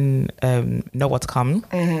was telling Noah to come.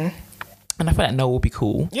 Mm-hmm. And I feel like Noah will be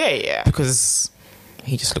cool. Yeah. Because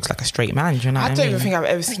he just looks like a straight man, do you know what I mean? I don't even think I've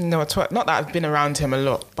ever seen Noah twerk. Not that I've been around him a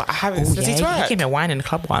lot, but I haven't. Does he twerk? He gave me a wine in the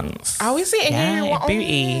club once. Oh, is it? Yeah,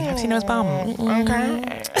 Booty. Have you seen his bum?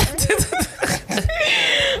 Okay.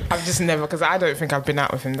 I've just never, because I don't think I've been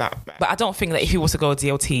out with him that bad. But I don't think that if he was to go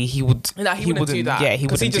DLT, he would. No, he wouldn't do that. Yeah, he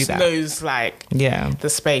wouldn't do that. Because he just knows, like, the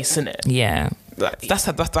space, innit? Yeah. Like, that's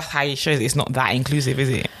how he shows it's not that inclusive, is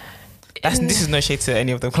it? This is no shade to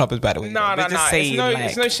any of the clubbers, by the way. No.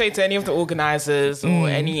 It's no shade to any of the organisers or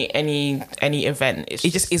any event.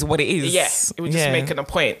 It just is what it is. Yeah, we're just making a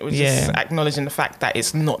point. We're just acknowledging the fact that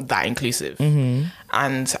it's not that inclusive. Mm-hmm.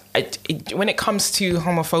 And when it comes to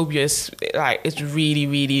homophobia, it's really,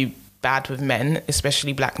 really bad with men,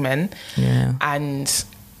 especially black men. Yeah, and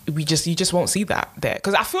you just won't see that there,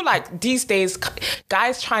 because I feel like these days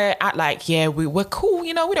guys try to act like we're cool,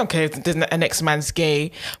 you know, we don't care if the next man's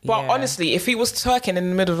gay, but honestly, if he was twerking in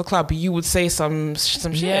the middle of the club, you would say some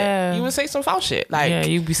shit. You would say some foul shit, like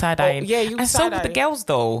you'd be side-eyeing. And so would the girls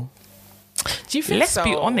though. Do you think Let's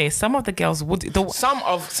be honest, some of the girls would the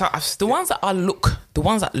ones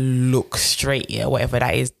that look straight, whatever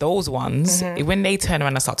that is, those ones, when they turn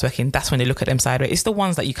around and start twerking, that's when they look at them sideways. It's the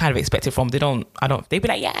ones that you kind of expect it from. They'd be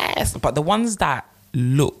like, yes, but the ones that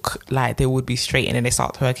look like they would be straight and then they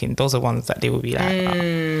start twerking, those are ones that they would be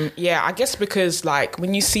like yeah, I guess because like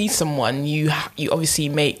when you see someone, you obviously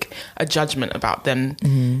make a judgment about them,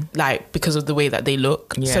 like because of the way that they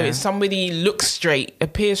look. So if somebody looks straight,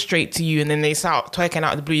 appears straight to you, and then they start twerking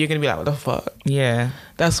out of the blue, you're gonna be like, what the fuck? Yeah,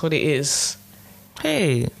 that's what it is.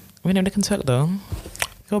 Hey, we know they can twerk though.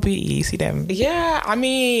 Go Booty, you see them. Yeah, I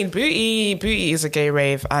mean, Booty is a gay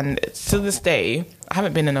rave, and to this day, I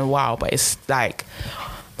haven't been in a while, but it's like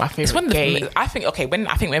my favorite. It's one of the, I think when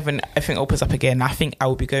everything opens up again, I think I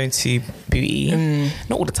will be going to Booty.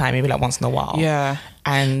 Not all the time, maybe like once in a while. Yeah.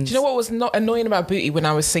 And do you know what was not annoying about Booty when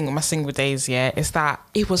I was single, my single days? Yeah, is that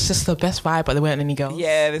it was just the best vibe, but there weren't any girls.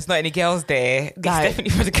 Yeah, there's not any girls there. It's definitely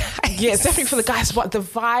for the guys. Yeah, it's definitely for the guys, but the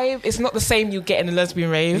vibe is not the same you get in a lesbian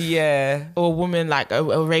rave. Yeah, or a woman, like a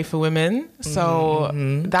rave for women. So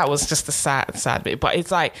that was just the sad bit. But it's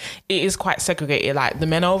like it is quite segregated. Like the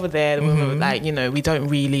men over there, the women, like, you know, we don't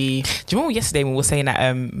really. Do you remember yesterday when we were saying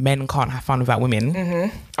that men can't have fun without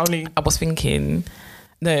women? Only I was thinking.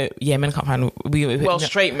 No, yeah, men can't find.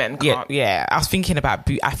 Straight men can't. Yeah. I was thinking about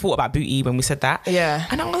I thought about Booty when we said that. Yeah,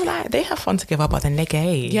 and I was like, they have fun together, but then they're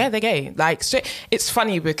gay. Yeah, they're gay. Like, it's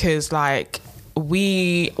funny because like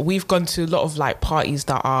we've gone to a lot of like parties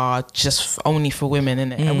that are just only for women,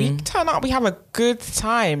 innit? And we turn up, we have a good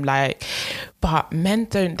time, like. But men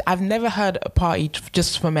don't. I've never heard a party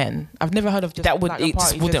just for men. I've never heard of just that would like it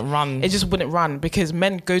just wouldn't run. It just wouldn't run because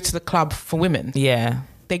men go to the club for women. Yeah.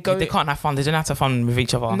 They can't have fun. They don't have to have fun with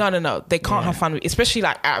each other. No. They can't have fun, especially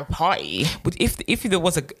like at a party. But if there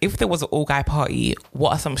was an all guy party,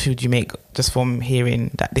 what assumption would you make just from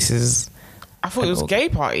hearing that this is? I thought it was a gay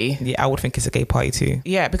party. Yeah, I would think it's a gay party too.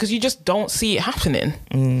 Yeah, because you just don't see it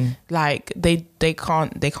happening. Like they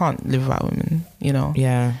can't live without women. You know.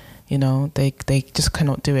 Yeah. You know, they just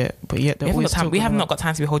cannot do it. But yet we have not got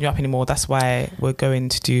time to be holding you up anymore. That's why we're going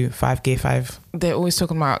to do 5 Gay 5. They're always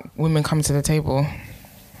talking about women coming to the table.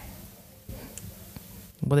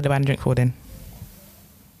 What did they buy and drink for then?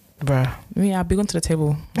 Bruh. Yeah, I'll be going to the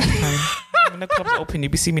table. When the club's open,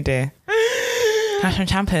 you'll be seeing me there. Have some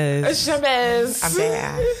champers. I'm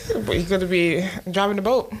there. But you're going to be driving the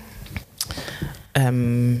boat?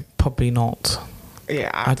 Probably not.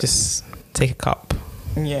 Yeah. I'll just take a cup.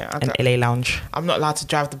 Yeah. An LA lounge. I'm not allowed to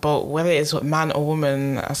drive the boat, whether it's man or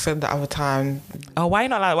woman. I said the other time. Oh, why are you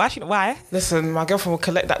not allowed? Why? Listen, my girlfriend will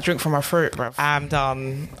collect that drink from my throat, bruv. I'm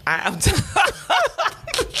done.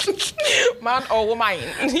 Man or woman.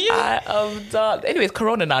 I am done. Anyway, it's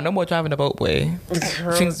Corona now. No more driving the boat, boy.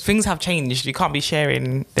 Things have changed. You can't be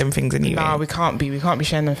sharing them things anyway. No, we can't be. We can't be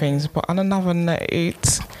sharing them things. But on another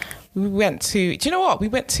note, We went to. Do you know what? We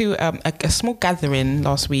went to a small gathering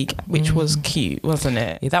last week, which was cute, wasn't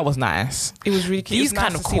it? Yeah, that was nice. It was really cute. These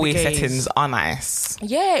kind of queer settings are nice.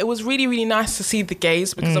 Yeah, it was really, really nice to see the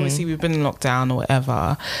gays because obviously we've been in lockdown or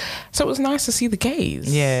whatever. So it was nice to see the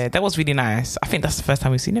gays. Yeah, that was really nice. I think that's the first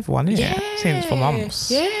time we've seen everyone, isn't it? Seen it for months.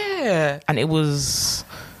 Yeah. And it was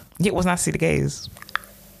nice to see the gays.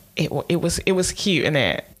 It was cute,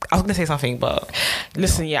 innit? I was gonna say something, but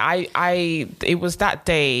listen, it was that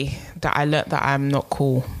day that I learnt that I'm not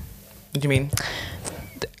cool. What do you mean?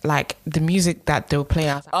 Like the music that they were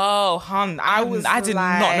playing. Oh, hun, I did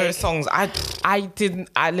not know the songs. I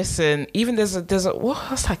listen. Even there's a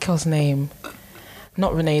what's that girl's name?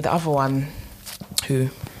 Not Renee, the other one. Who?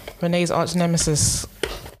 Renee's arch nemesis.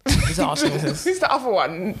 Who's the arch nemesis? Who's the other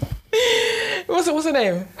one? What's her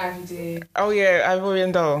name? Ivy. Oh yeah,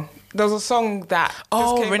 Ivorian Doll. There's a song that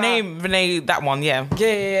Renee, that one, yeah.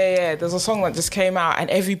 Yeah. There's a song that just came out and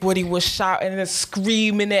everybody was shouting and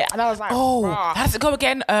screaming it, and I was like, oh, bruh. how does it go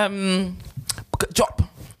again? Drop.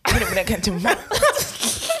 Is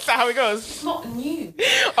that how it goes? It's not new.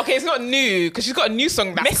 Okay, it's not new because she's got a new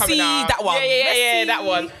song that's Messy, coming out. that one. Yeah, that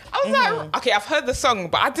one. I was like, okay, I've heard the song,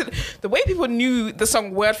 but I did the way people knew the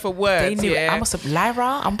song word for word. They knew it. I was surprised. I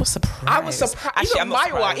was surprised. Actually,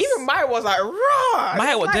 even Maya was like, raw.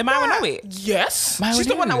 Maya, did Maya know it? Yes. Maya She's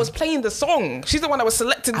the one that was playing the song. She's the one that was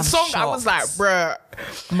selecting the song. Shocked. I was like, bruh.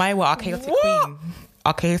 Maya, our chaotic queen.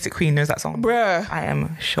 Our chaotic queen knows that song. Bruh. I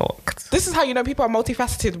am shocked. This is how you know people are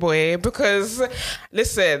multifaceted, boy. Because,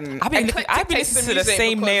 listen, I've been listening to the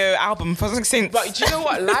same Neo album for since. But do you know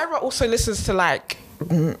what? Lyra also listens to like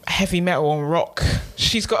heavy metal and rock.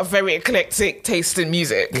 She's got a very eclectic taste in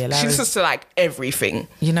music. Yeah, she listens to like everything.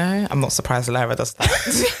 You know, I'm not surprised Lyra does that.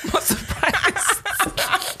 Not surprised.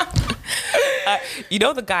 You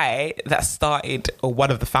know the guy that started, or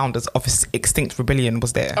one of the founders of Extinct Rebellion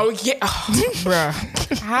was there? Oh yeah, bruh.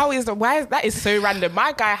 Why is that is so random?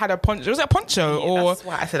 My guy had a poncho. Was it a poncho? Yeah, or that's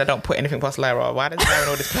why I said I don't put anything past Lyra. Why does Lyra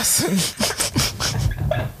know this person?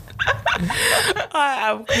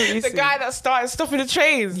 I am crazy. The guy that started stopping the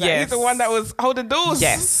trains. Like, he's the one that was holding doors.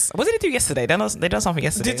 Yes. What did they do yesterday? They done something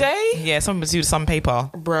yesterday. Did they? Yeah, someone was doing some paper.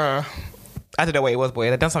 Bruh. I don't know what it was, boy.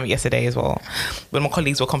 They done something yesterday as well. When my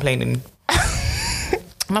colleagues were complaining.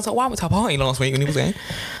 And I was like, why was our party last week? And he was saying,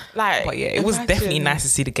 like, but yeah, it was definitely nice to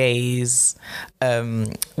see the gays.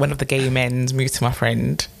 One of the gay men moved to my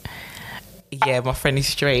friend. Yeah, my friend is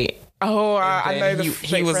straight. Oh, I know the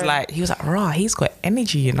he was like, raw, he's got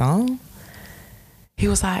energy, you know. He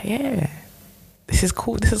was like, yeah, this is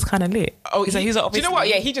cool. This is kind of lit. Oh, do you know what?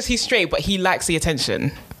 Yeah, he's straight, but he likes the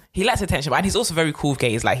attention. He likes attention, and he's also very cool with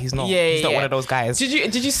gays. Like he's not one of those guys.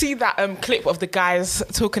 Did you see that clip of the guys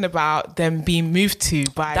talking about them being moved to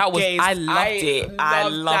by gays? I loved it. I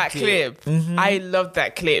loved that clip. Mm-hmm. I loved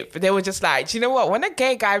that clip. They were just like, do you know what? When a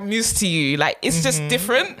gay guy moves to you, like it's just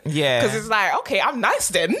different. Yeah, because it's like, okay, I'm nice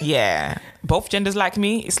then. Yeah, both genders like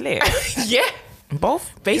me. It's lit. Yeah,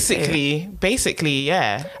 both. Basically,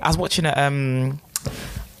 yeah. I was watching a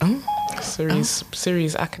Series,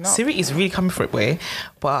 I cannot. Siri is really coming for it, boy.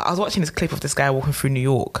 But I was watching this clip of this guy walking through New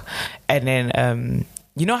York, and then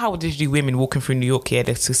you know how they do women walking through New York here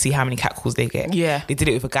to see how many catcalls they get. Yeah, they did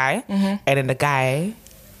it with a guy, and then the guy.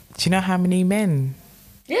 Do you know how many men?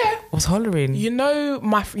 Yeah, was hollering. You know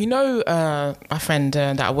my friend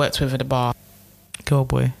that I worked with at the bar. Girl,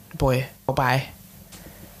 boy, or bye.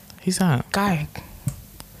 Who's that? Guy.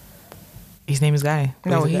 His name is Guy.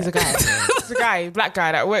 No, he's a guy. He's a guy, black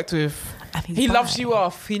guy that I worked with. He loves you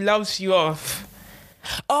off. He loves you off.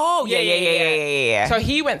 Oh, yeah. So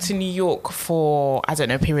he went to New York for, I don't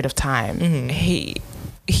know, a period of time. Mm-hmm.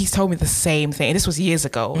 He's told me the same thing. This was years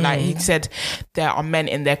ago. Mm-hmm. Like he said there are men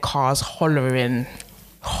in their cars hollering.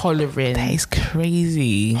 That is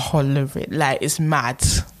crazy. Hollering. Like it's mad.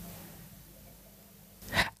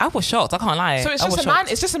 I was shocked. I can't lie. So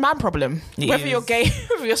it's just a man problem. Whether you're gay,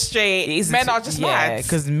 whether you're straight, men are just mad. Yeah,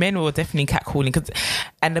 because men were definitely catcalling.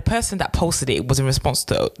 And the person that posted it was in response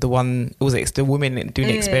to the woman doing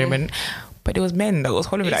the experiment. But it was men that was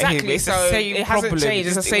hollering at him. It's the same it problem. Hasn't changed.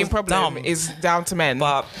 It's the same problem. It's down to men.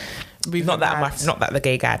 But not that the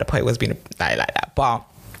gay guy at the point was being like that. But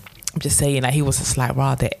I'm just saying, like he was just like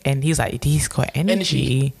rather, and he's like he's got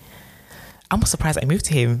energy. I'm surprised I moved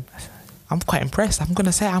to him. I'm quite impressed. I'm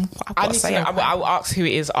gonna say I'll ask who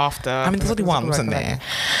it is after. I mean, there's only one, wasn't there?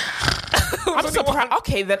 I'm surprised.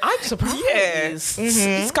 Okay, then I'm surprised. Yeah,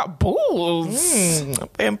 He's got balls.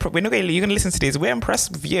 You're gonna listen to this. We're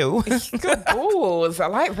impressed with you. He's got balls. I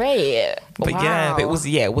like that. But wow. It was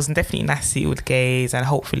definitely nice to see you with gays, and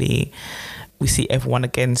hopefully we see everyone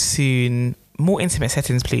again soon. more intimate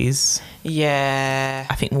settings, please. Yeah.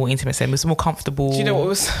 I think more intimate settings. It's more comfortable. Do you know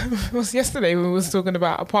what it was yesterday when we was talking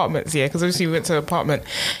about apartments? Yeah, because obviously we went to an apartment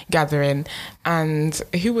gathering, and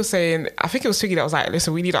who was saying, I think it was Twiggy that was like,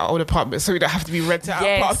 listen, we need our own apartment so we don't have to be renting out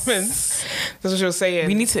apartments. That's what she was saying.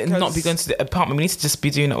 We need to not be going to the apartment. We need to just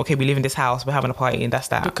be doing, okay, we live in this house, we're having a party, and that's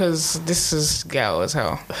that. Because this is ghetto as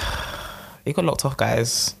hell. It got locked off,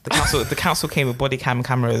 guys. The council came with body cam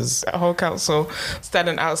cameras. The whole council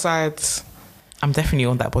standing outside. I'm definitely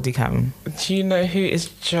on that body cam. Do you know who is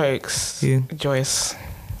Jokes? Who? Joyce.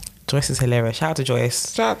 Joyce is hilarious. Shout out to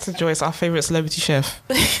Joyce. Shout out to Joyce, our favourite celebrity chef.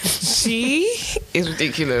 She is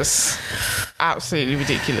ridiculous. Absolutely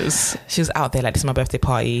ridiculous. She was out there like, this is my birthday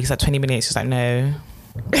party. He's like, 20 minutes. She's like, no,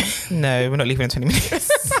 we're not leaving in 20 minutes.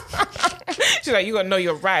 She's like, you gotta know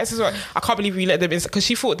your rights. I can't believe you let them inside, because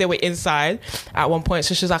she thought they were inside at one point.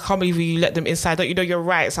 So she was like, I can't believe you let them inside. Don't you know your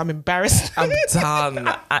rights? I'm embarrassed. I'm done.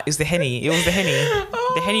 It was the Henny.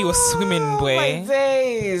 The Henny was swimming, boy. Oh my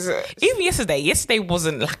days. Even yesterday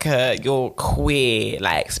wasn't like your queer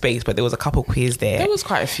like space, but there was a couple queers there. There was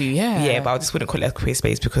quite a few, yeah. Yeah, but I just wouldn't call it a queer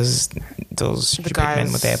space because those stupid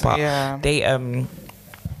men were there. But they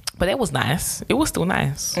but it was nice. It was still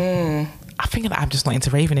nice. I think that I'm just not into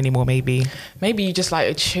raving anymore. Maybe you just like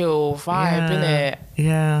a chill vibe, innit?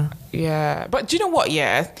 Yeah. But do you know what?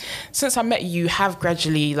 Yeah, since I met you, have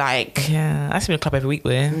gradually like I used to be in a club every week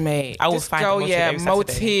with mate. I would find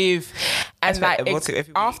motive, and like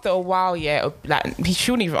after a while, like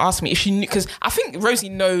she wouldn't even ask me if she knew, because I think Rosie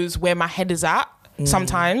knows where my head is at.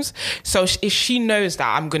 Sometimes, so if she knows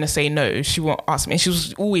that I'm gonna say no, she won't ask me, and she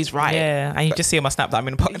was always right. Yeah, and you just see on my snap that I'm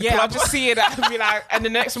in a party. Yeah, I'll just see it and be like, and the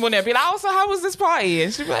next morning I'll be like, oh, so how was this party?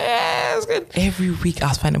 And she'll be like, yeah, it was good. Every week I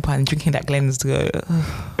was finding a party and drinking that Glens to go.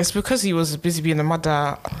 It's because he was busy being a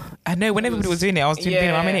mother. I know, when everybody was doing it, I was doing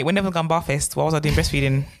it. I mean, whenever I gone Barfest, what was I doing?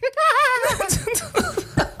 Breastfeeding.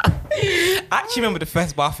 I actually remember the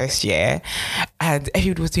first Barfest, and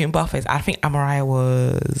everybody was doing Barfest. I think Amariah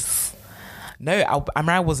was... No,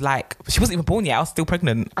 Amariah was like, she wasn't even born yet. I was still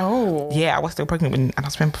pregnant. Oh. Yeah, I was still pregnant and I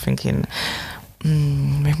remember thinking,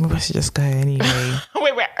 maybe I should just go anyway.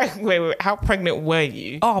 Wait. How pregnant were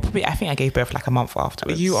you? Oh, probably, I think I gave birth like a month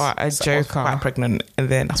afterwards. You are a joker. I was quite pregnant. And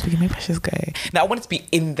then I was thinking, maybe I should just go. Now, I wanted to be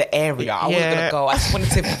in the area. I wasn't going to go. I just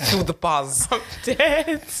wanted to feel the buzz. I'm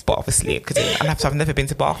dead. But obviously, because I've never been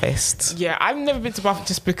to Barfest. Yeah, I've never been to Barfest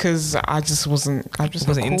just because I just wasn't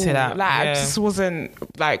into that. Like, I just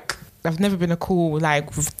wasn't like... I've never been a cool,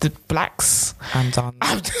 like, with the blacks. I'm done.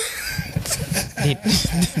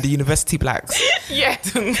 The university blacks. Yeah.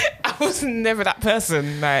 I was never that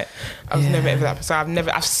person. Like, I was never ever that person.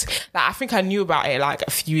 I think I knew about it, like, a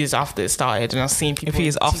few years after it started, and I've seen people... A few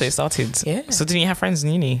years after it started? Yeah. So didn't you have friends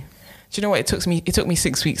in uni? Do you know what? It took me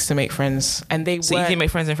 6 weeks to make friends, and So you didn't make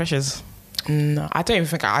friends in Freshers? No, I don't even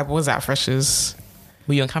think I was at Freshers.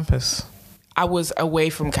 Were you on campus? I was away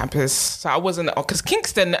from campus, so I wasn't, because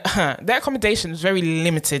Kingston, their accommodation was very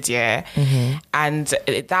limited, and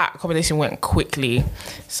that accommodation went quickly.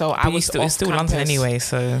 So I was it's still London anyway.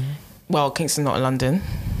 So, well, Kingston not London.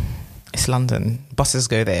 It's London. Buses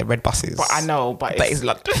go there, red buses. But I know, but it's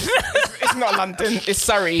London. It's not London. It's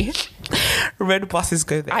Surrey. Red buses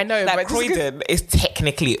go there. I know, like, but Croydon is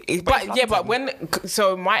technically. But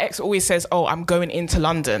so my ex always says, "Oh, I'm going into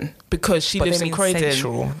London," because she lives in Croydon.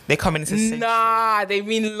 Central. They're coming into Central. Nah, they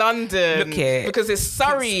mean London. Look here, because it's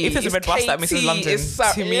Surrey. If there's a red bus, that means it's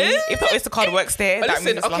London. To me, if the Oyster card works there, that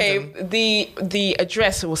means it's London. The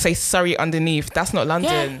address will say Surrey underneath. That's not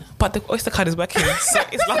London. Yeah, but the Oyster card is working, so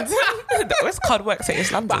it's London. The Oyster card works, so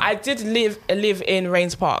it's London. But I did live in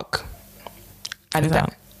Rains Park, and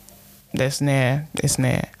it's near.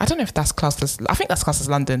 I don't know if that's classed as... I think that's classed as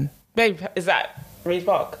London. Babe, is that Rains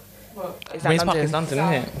Park? Is that Rains London? Park is London,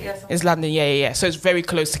 isn't it? Yes, it's London, yeah. So it's very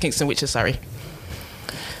close to Kingston, which is Surrey.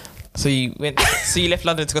 So you left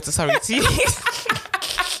London to go to Surrey too?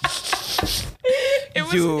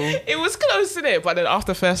 It was close, isn't it? But then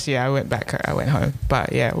after first year, I went home.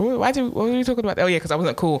 But yeah, what were we talking about? Oh yeah, because I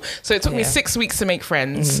wasn't cool. So it took me 6 weeks to make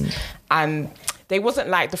friends, and they wasn't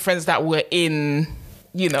like the friends that were in...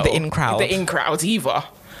 the in crowd either,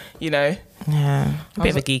 Yeah, a bit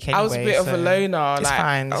of a geek anyway. I was a bit of a loner. It's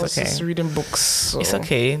fine. I was just reading books. So. It's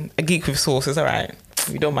okay. A geek with sauce is alright.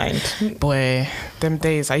 We don't mind. Boy, them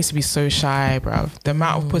days I used to be so shy, bruv. The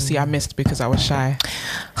amount of pussy I missed because I was shy.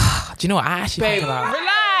 Do you know what I actually think about?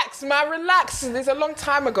 Relax. It's a long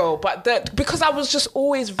time ago, but because I was just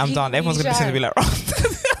always. I'm done. Everyone's gonna listen to me like,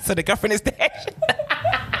 so the girlfriend is there.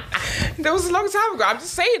 There was a long time ago. I'm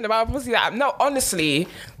just saying the amount of pussy that honestly,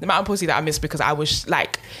 the amount of pussy that I missed because I was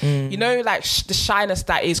like, you know, like the shyness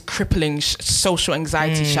that is crippling social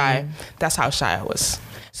anxiety shy. That's how shy I was.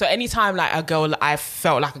 So anytime like a girl, I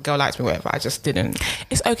felt like a girl liked me, whatever, I just didn't.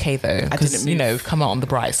 It's okay though, because you know, come out on the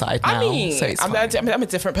bright side now. I mean, so it's I'm a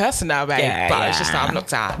different person now, babe. Yeah, but it's just that I'm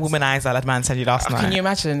looked at. Womanizer, that man said you last night. Can you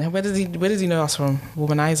imagine? Where does he know us from?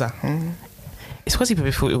 Womanizer. It's because he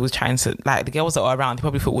probably thought it was trying to, like, the girls that were around, he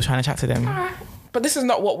probably thought we were trying to chat to them. But this is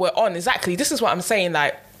not what we're on. Exactly. This is what I'm saying.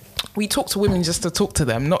 Like, we talk to women just to talk to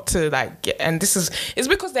them, not to like get. And it's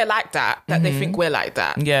because they're like that they think we're like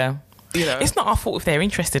that. Yeah. You know? It's not our fault if they're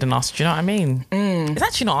interested in us. Do you know what I mean? It's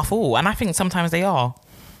actually not our fault, and I think sometimes they are.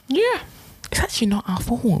 Yeah, it's actually not our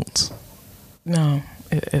fault. No,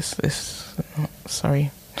 it's not.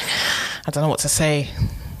 Sorry, I don't know what to say.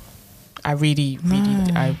 I really.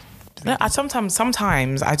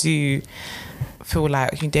 Sometimes I do feel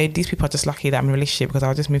like these people are just lucky that I'm in a relationship because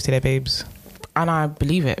I'll just move to their babes. And I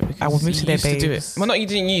believe it. I would move to their babes. To do it. Well, not you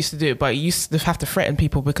didn't used to do it, but you used to have to threaten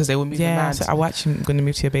people because they were moving mad. So I'm actually going to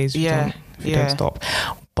move to your babes. If you don't stop.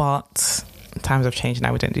 But times have changed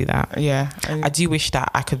now. We don't do that. Yeah. I do wish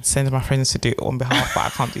that I could send my friends to do it on behalf, but I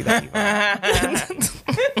can't do that either.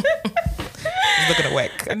 It's not going to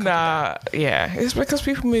work. Nah, yeah. It's because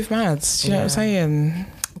people move mad. Do you know what I'm saying?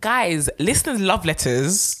 Guys, listeners' love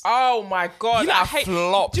letters. Oh my God.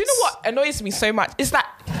 Flopped. Do you know what annoys me so much? Is that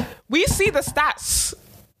we see the stats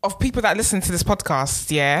of people that listen to this podcast,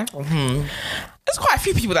 yeah? Mm-hmm. There's quite a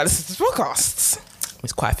few people that listen to this podcast.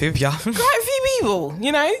 It's quite a few, yeah. Quite a few people,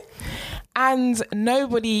 you know? And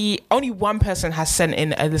only one person has sent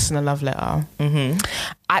in a listener love letter. Mm-hmm.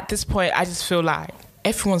 At this point, I just feel like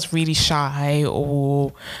everyone's really shy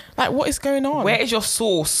or like, what is going on? Where is your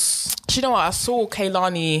source? Do you know what? I saw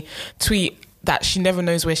Kaylani tweet that she never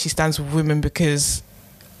knows where she stands with women because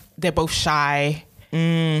they're both shy.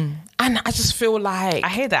 And I just feel like I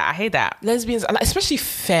hear that lesbians, like, especially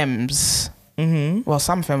femmes, well,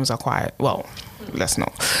 some femmes are quite, well, let's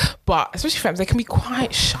not, but especially femmes, they can be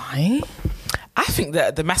quite shy. I think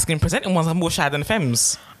that the masculine presenting ones are more shy than the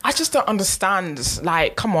femmes. I just don't understand.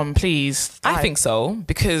 Like, come on, please. Like, I think so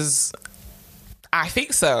because I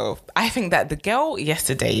think that the girl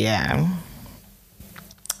yesterday,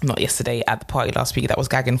 not yesterday, at the party last week that was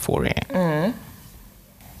gagging for it.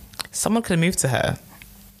 Someone could have moved to her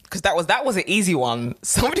because that was an easy one.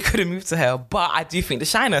 Somebody could have moved to her, but I do think the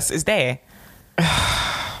shyness is there.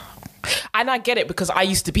 And I get it because I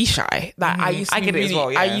used to be shy. Like I used to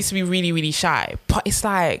be really, really shy. But it's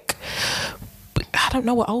like, I don't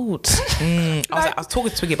know what old. I was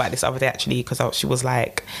talking to Twiggy about this the other day actually because she was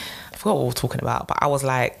like, I forgot what we were talking about, but I was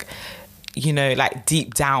like, you know, like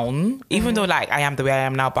deep down, even though like I am the way I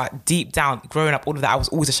am now, but deep down, growing up, all of that, I was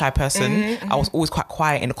always a shy person. I was always quite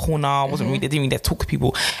quiet in the corner. I didn't really talk to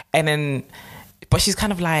people. And then, but she's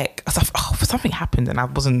kind of like, I was like, something happened and I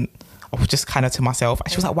was just kind of to myself. And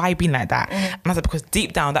she was like, why are you being like that? And I was like, because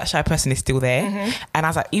deep down, that shy person is still there. And I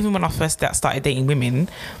was like, even when I first started dating women,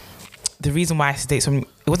 the reason why I used to date someone,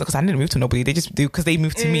 it wasn't because I didn't move to nobody. They just do because they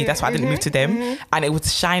moved to me. That's why I didn't move to them. And it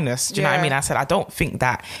was shyness. Do you know what I mean? I said, I don't think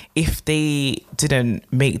that if they didn't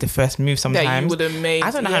make the first move sometimes, that you would have made.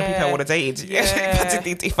 I don't know how many people I would have dated.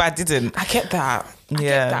 If I didn't. I get that. I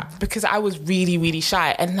get that because I was really, really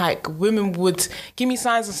shy, and like women would give me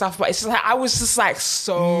signs and stuff, but it's just like I was just like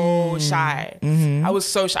so shy. I was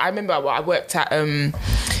so shy. I remember I worked at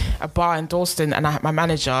a bar in Dalston, and my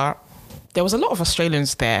manager. There was a lot of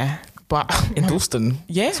Australians there. But in Dalston,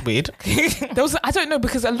 it's weird. I don't know,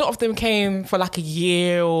 because a lot of them came for like a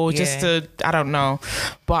year or just I don't know.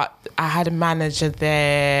 But I had a manager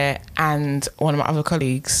there and one of my other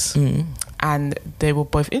colleagues, and they were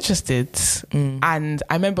both interested. And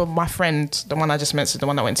I remember my friend, the one I just mentioned, the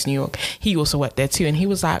one that went to New York, he also worked there too, and he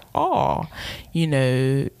was like, "Oh, you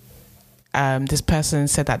know." This person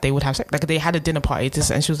said that they would have sex, like they had a dinner party,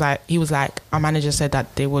 and he was like, our manager said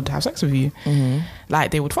that they would have sex with you,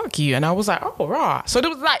 like they would fuck you, and I was like, oh rah. So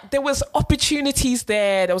there was opportunities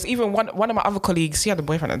there. There was even one of my other colleagues, she had a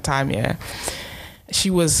boyfriend at the time, she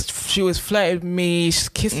was flirting with me, she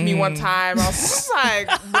kissed me one time. I was just like,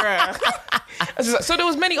 bruh. So there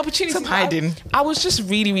was many opportunities. Some hiding. I was just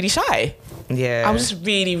really, really shy. Yeah, I was just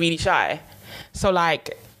really, really shy. So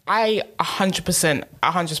like, I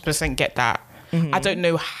 100% get that. I don't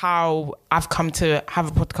know how I've come to have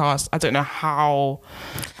a podcast. I don't know how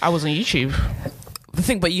I was on YouTube. the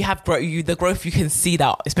thing, but you have the growth. You can see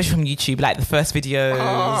that, especially from YouTube, like the first videos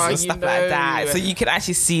and stuff like that. So you can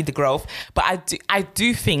actually see the growth. But I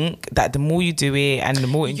do think that the more you do it and the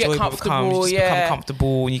more enjoyable it becomes, you just become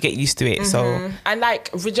comfortable and you get used to it. So and like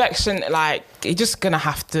rejection, like you're just gonna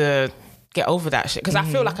have to get over that shit, because I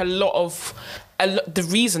feel like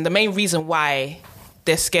the main reason why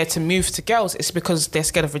they're scared to move to girls is because they're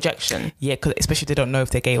scared of rejection. Yeah, because especially if they don't know if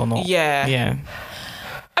they're gay or not. Yeah.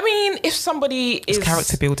 I mean, if somebody is... It's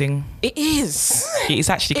character building. It is. It is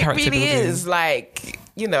actually character building. It really is. Like,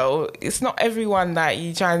 you know, it's not everyone that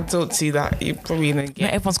you try and talk to that you probably going to get.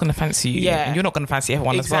 Not everyone's going to fancy you. Yeah. And you're not going to fancy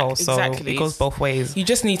everyone as well. So it goes both ways. You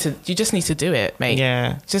just need to do it, mate.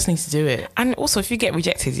 Yeah. Just need to do it. And also, if you get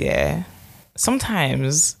rejected,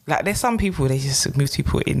 sometimes, like, there's some people, they just move to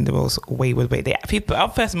people in the most wayward way. Our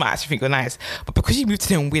person might actually think you're nice, but because you move to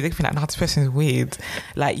them weird, they think like, no, this person is weird.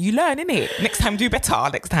 Like, you learn, innit? Next time, do better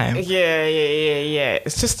next time. Yeah.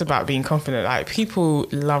 It's just about being confident. Like, people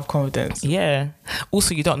love confidence. Yeah.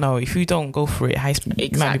 Also, you don't know. If you don't go through it,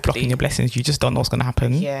 you might be blocking your blessings. You just don't know what's going to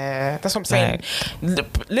happen. Yeah, that's what I'm saying.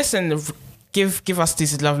 Listen, give us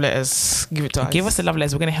these love letters. Give it to us. Give us the love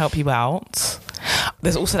letters. We're going to help you out.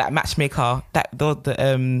 There's also that matchmaker, that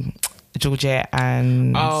the Georgette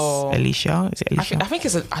and Alicia. Is it Alicia? I think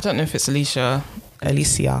it's. I don't know if it's Alicia.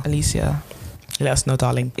 Alicia. Let us know,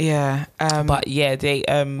 darling. Yeah. But yeah, they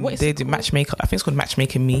do matchmaker. I think it's called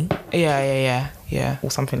Matchmaking Me. Yeah. Or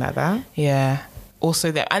something like that. Yeah.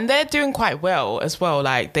 Also, they're doing quite well as well.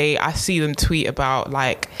 Like I see them tweet about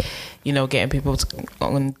like, you know, getting people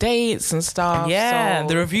on dates and stuff. Yeah, so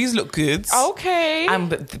the reviews look good. Okay.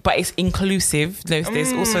 But it's inclusive. There's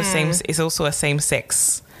also a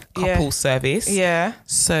same-sex couple service. Yeah.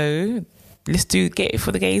 So let's get it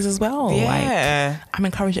for the gays as well. Yeah. Like, I'm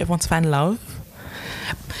encouraging everyone to find love.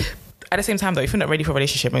 At the same time, though, if you're not ready for a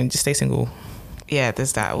relationship, then just stay single. Yeah,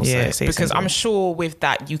 there's that also. Yeah, because single. I'm sure with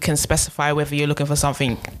that you can specify whether you're looking for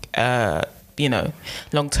something, you know,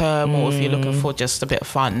 long term, or if you're looking for just a bit of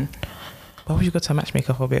fun. Why would you go to a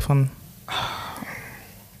matchmaker for a bit of fun?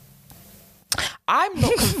 I'm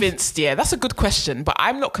not convinced. Yeah, that's a good question, but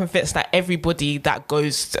I'm not convinced that everybody that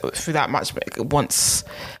goes through that matchmaker wants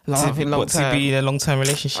to be in a long-term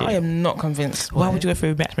relationship. I am not convinced. Why would you go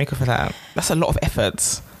through a matchmaker for that? That's a lot of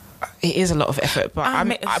effort. It is a lot of effort, but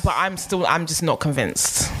I'm just not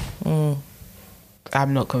convinced.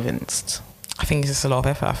 I'm not convinced. I think it's just a lot of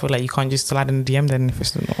effort. I feel like you can't just slide in the DM then if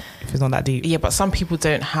it's not that deep. Yeah, but some people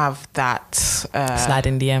don't have that slide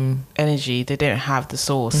in DM energy. They don't have the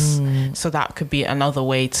source, so that could be another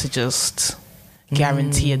way to just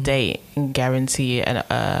guarantee a date and guarantee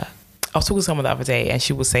I was talking to someone the other day, and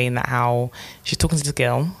she was saying that how she's talking to this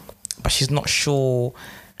girl, but she's not sure.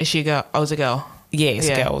 Is she a girl? Oh, it's a girl. Yeah, it's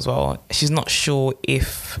a girl as well. She's not sure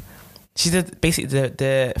if basically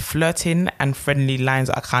the flirting and friendly lines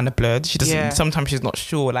are kind of blurred. She doesn't. Sometimes she's not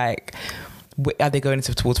sure. Like, are they going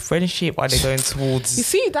towards friendship? Are they going towards? You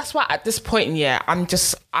see, that's why at this point,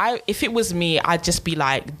 if it was me, I'd just be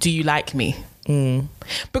like, do you like me?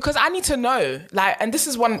 Because I need to know. Like, and this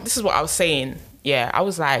is what I was saying. Yeah, I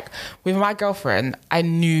was like, with my girlfriend, I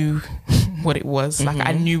knew what it was. Like,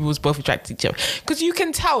 I knew we was both attracted to each other. Because you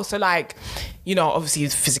can tell. So, like, you know, obviously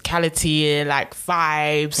physicality, like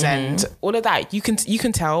vibes and all of that. You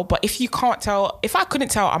can tell. But if you can't tell, if I couldn't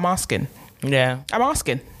tell, I'm asking. Yeah. I'm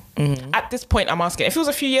asking. At this point, I'm asking. If it was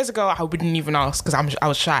a few years ago, I wouldn't even ask because I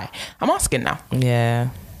was shy. I'm asking now. Yeah.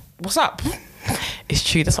 What's up? It's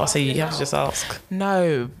true. That's what I say. You have to just ask.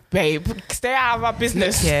 No, babe. Stay out of our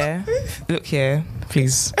business. Look here,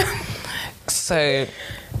 please. So,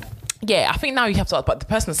 yeah, I think now you have to ask. But the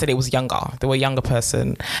person that said it was younger. They were a younger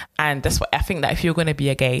person. And that's what I think, that if you're going to be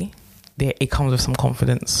a gay, it comes with some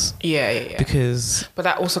confidence. Yeah. But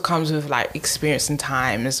that also comes with like experience and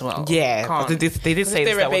time as well. Yeah, they did say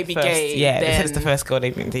they're a baby gay. Yeah, they said it's the first girl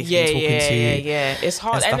they've been talking to. Yeah. It's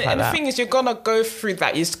hard, and the thing is, you're gonna go through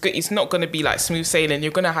that. It's not gonna be like smooth sailing.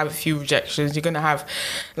 You're gonna have a few rejections. You're gonna have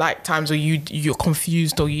like times where you're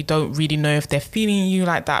confused or you don't really know if they're feeling you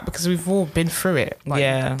like that, because we've all been through it.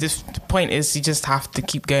 Like, the point is, you just have to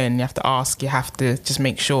keep going. You have to ask. You have to just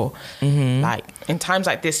make sure. Like in times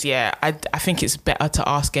like this, I think it's better to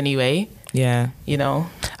ask anyway. Yeah. You know?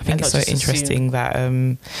 I think it's so interesting that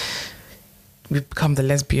we've become the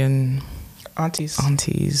lesbian aunties.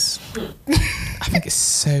 I think it's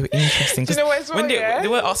so interesting. Do you know what it's when they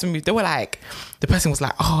were asking me, they were like, the person was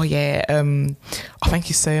like, oh yeah, thank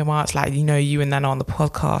you so much. Like, you know, you and Nana on the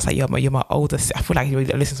podcast, like you're my older. I feel like you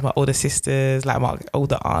really listen to my older sisters, like my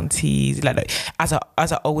older aunties. Like as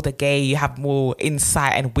an older gay, you have more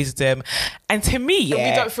insight and wisdom. And to me, yeah,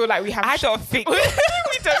 we don't feel like we have. I don't think we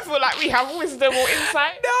don't feel like we have wisdom or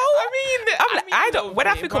insight. No, I don't. When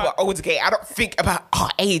I think about older gay, I don't think about our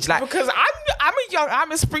age, like because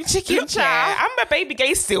I'm a spring chicken child. Yeah, I'm a baby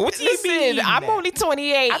gay still. What do you mean? I'm only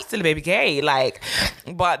 28. I'm still a baby gay, like,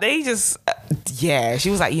 but they just, yeah. She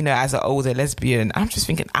was like, you know, as an older lesbian. I'm just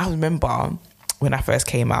thinking. I remember when I first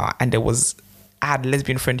came out, and I had a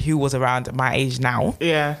lesbian friend who was around my age now.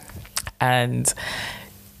 Yeah, and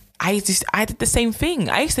I did the same thing.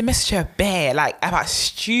 I used to message her bare, like, about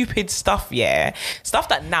stupid stuff, yeah. Stuff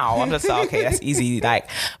that now I'm just like, okay, that's easy. Like,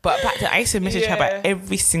 but back then I used to message her about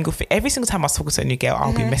every single thing. Every single time I was talking to a new girl,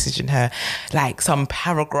 I'll be messaging her like some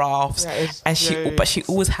paragraphs. And she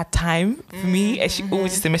always had time for me. And she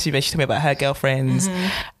always used to message me. She told me about her girlfriends.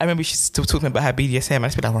 I remember she still talking about her BDSM. I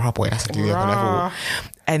just be like, oh boy, that's a new level.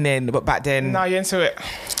 And then, but back then, now you're into it.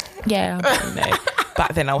 Yeah, you know.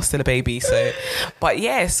 Back then I was still a baby, so but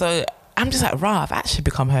yeah, so I'm just like, rah, I've actually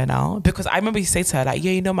become her now, because I remember you say to her like,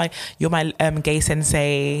 yeah, you know, you're my gay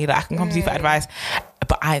sensei, like I can come to you for advice.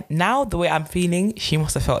 But now the way I'm feeling, she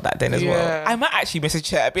must have felt that then as well. I might actually message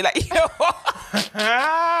her and be like, you know what?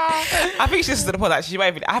 I think she listens to the podcast. She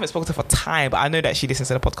might I haven't spoken to her for time, but I know that she listens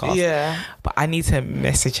to the podcast. Yeah, but I need to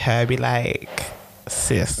message her, be like,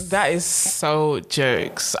 sis, that is so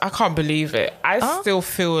jokes. I can't believe it. I still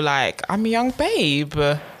feel like I'm a young babe.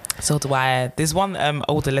 So do I. There's one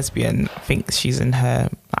older lesbian, I think she's in her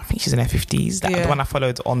 50s. The one I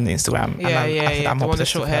followed on Instagram. The one with the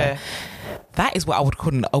short hair. That is what I would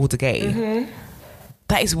call an older gay.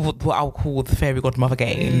 That is what I would call the fairy godmother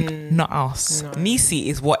gay. Not us. No. Nisi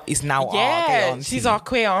is what is now our gay auntie. She's our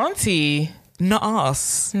queer auntie. Not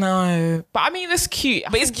us. No. But I mean, it's cute.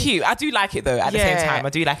 But it's cute. I do like it though at the same time. I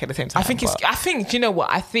do like it at the same time. I think, do you know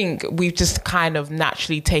what? I think we've just kind of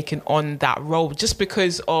naturally taken on that role just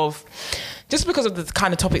because of the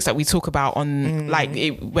kind of topics that we talk about on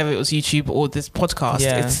whether it was YouTube or this podcast.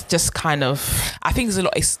 It's just kind of, I think there's a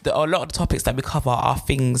lot of the topics that we cover are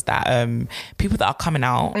things that people that are coming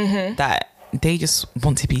out that they just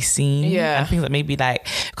want to be seen. And things that maybe like,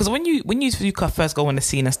 because when you first go on the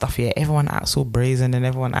scene and stuff, everyone acts all brazen and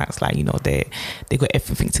everyone acts like, you know, they got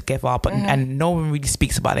everything together, but and no one really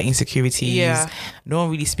speaks about the insecurities. No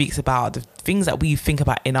one really speaks about the things that we think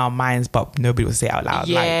about in our minds, but nobody will say it out loud.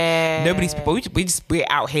 Like we're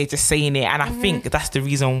out here just saying it, and I think that's the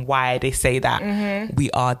reason why they say that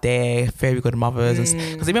we are their fairy godmothers.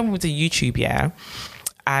 Because I remember we went to YouTube,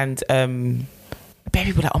 and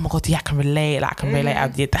people like, oh my god, I can relate. Like I can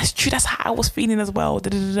relate. That's true. That's how I was feeling as well.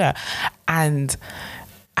 And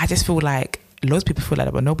I just feel like loads of people feel like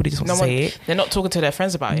that, but nobody just wants to say it. They're not talking to their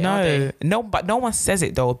friends about it. No, but no one says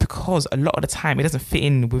it though, because a lot of the time it doesn't fit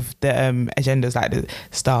in with the agendas, like the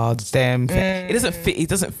stars, them. It doesn't fit. It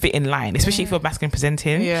doesn't fit in line, especially if you're masculine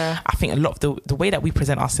presenting. I think a lot of the way that we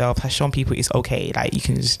present ourselves has shown people it's okay. Like you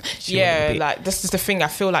can just like this is the thing. I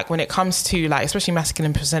feel like when it comes to like especially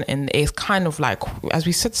masculine presenting, it's kind of like, as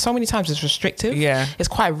we said so many times, it's restrictive. It's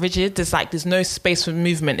quite rigid. There's no space for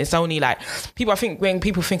movement. It's only like people. I think when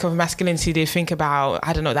people think of masculinity, they think about,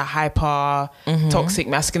 I don't know, that hyper toxic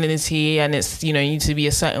masculinity, and it's, you know, you need to be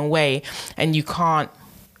a certain way and you can't,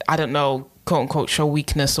 I don't know, quote unquote show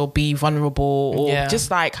weakness or be vulnerable or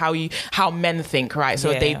just like how men think, right?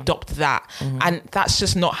 So they adopt that, and that's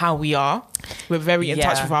just not how we are. We're very in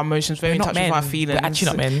touch with our emotions, very in touch with our feelings. We're actually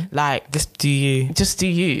not men. Like just do you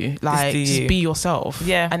like just be yourself.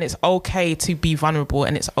 And it's okay to be vulnerable,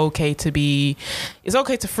 and it's okay to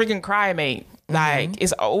friggin' cry, mate. Like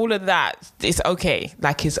it's all of that. It's okay.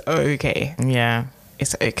 Like it's okay.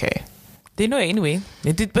 It's okay. They know it anyway.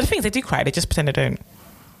 They did, but the thing is, they do cry. They just pretend they don't.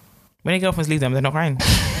 When their girlfriends leave them, they're not crying.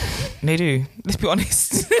 They do. Let's be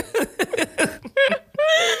honest.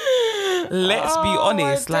 Let's be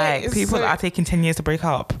honest. Like people that are taking 10 years to break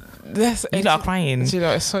up, you are crying. You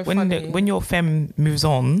know, it's so funny. When your femme moves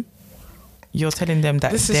on, you're telling them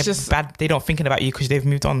that they're just bad. They don't thinking about you because they've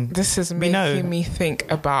moved on. This is making me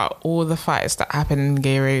think about all the fights that happen in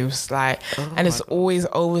gay raves, like, and it's always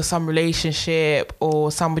over some relationship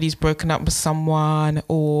or somebody's broken up with someone,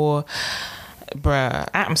 or bruh,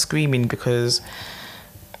 I'm screaming because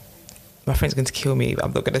my friend's going to kill me.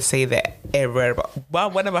 I'm not going to say that ever,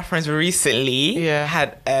 but one of my friends recently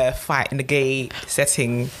had a fight in the gay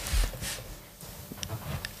setting.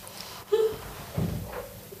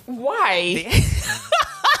 Why?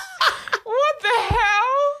 What the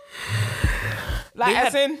hell? Like,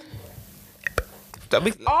 as in...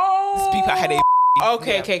 Speak out headache.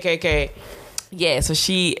 Okay. Yeah, so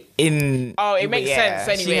she in... Oh, it makes sense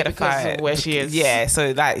anyway because of where she is. Yeah,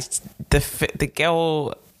 so like the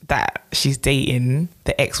girl that she's dating,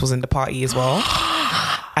 the ex was in the party as well.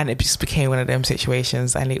 And it just became one of them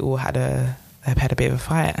situations and they all had a bit of a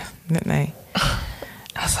fight, didn't they?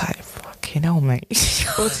 I was like, fucking hell, mate.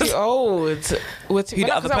 We're too old. Who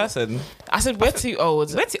the other person? I said we're too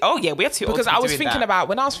old. We're too old because I was thinking about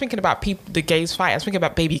when I was thinking about the gays fight. I was thinking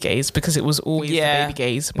about baby gays because it was always the baby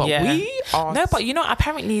gays. But we are but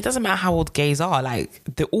apparently it doesn't matter how old gays are. Like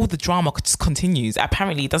all the drama just continues.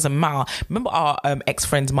 Apparently it doesn't matter. Remember our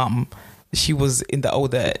ex-friend's mum? She was in the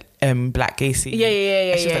older black gay scene.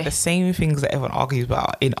 Yeah. She was like the same things that everyone argues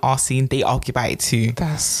about in our scene. They argue about it too.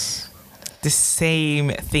 That's the same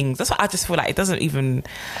things. That's why I just feel like it doesn't even...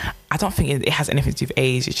 I don't think it has anything to do with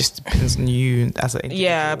age. It just depends on you as an individual.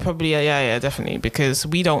 Yeah, probably. Yeah, definitely. Because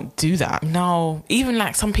we don't do that. No. Even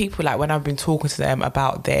like some people, like when I've been talking to them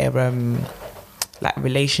about their like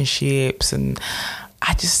relationships and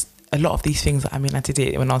a lot of these things, I mean, I did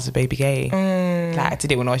it when I was a baby gay. Like I did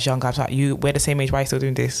it when I was younger. I was like, we're the same age, why are you still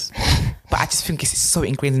doing this? But I just think it's so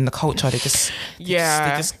ingrained in the culture. They just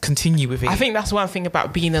continue with it. I think that's one thing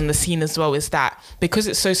about being on the scene as well, is that because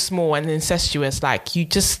it's so small and incestuous, like you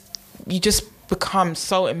just become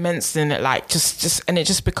so immense in it, like and it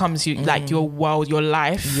just becomes you like your world, your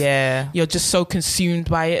life. Yeah, you're just so consumed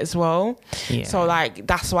by it as well. Yeah. So like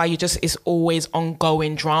that's why it's always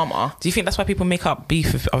ongoing drama. Do you think that's why people make up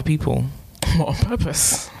beef with other people? What, on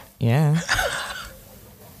purpose? Yeah.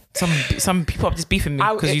 Some people are just beefing me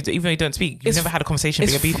because even though you don't speak, you've never had a conversation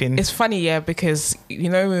but you're beefing. It's funny, yeah, because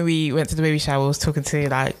when we went to the baby shower, I was talking to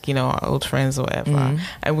like our old friends or whatever,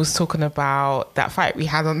 and was talking about that fight we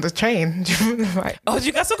had on the train. Do you remember the fight? Oh, did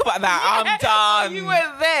you guys talk about that? Yeah. I'm done. You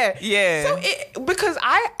weren't there. Yeah. So because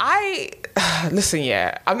I listen,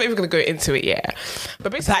 yeah, I'm not even gonna go into it yet,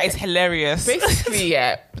 but basically that is hilarious. Basically,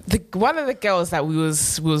 yeah, one of the girls that we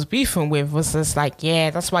was beefing with was just like, yeah,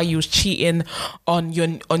 that's why you was cheating on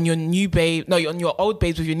your new babe, no, on your old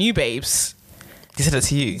babes with your new babes. They said it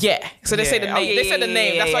to you? Yeah. So they said the name. They said the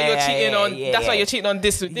name. That's why you're cheating on. That's why you're cheating on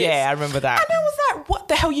this with this. Yeah, I remember that. And I was like, "What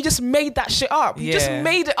the hell? You just made that shit up. You just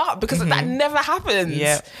made it up because that never happens.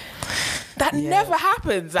 Yeah, that never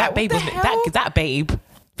happens. That babe was that babe.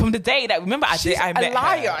 From the day that I met a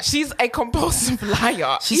liar. Her. She's a compulsive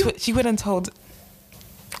liar. She went and told.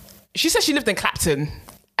 She said she lived in Clapton,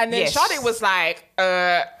 and then Sade was like,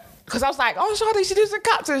 because I was like, oh, Sade, she lives in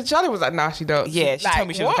Clapton. Sade was like, nah, she don't. Yeah, she told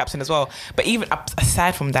me she lives in Clapton as well. But even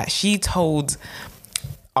aside from that, she told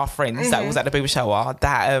our friends that was at the baby shower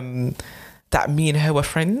that me and her were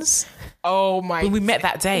friends. Oh my! When we met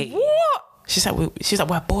that day. What? She's like,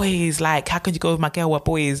 we're boys. Like, how could you go with my girl? We're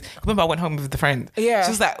boys. Remember, I went home with the friend. Yeah.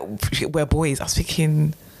 She was like, we're boys. I was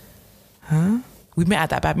thinking, huh? We met at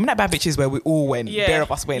that bad. Remember that bad bitches where we all went. Yeah. Bare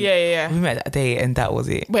of us went. Yeah. We met that day, and that was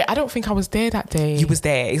it. Wait, I don't think I was there that day. You was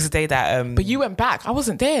there. It was the day that. But you went back. I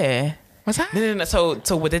wasn't there. Was that? No. So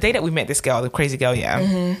with the day that we met this girl, the crazy girl,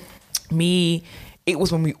 it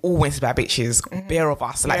was when we all went to bad bitches. Bare of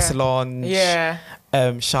us, like Salon. Yeah.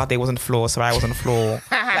 Sade was on the floor, so I was on the floor.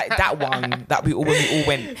 Like that one that when we all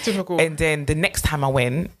went. Typical. And then the next time I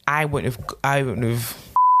went with bleep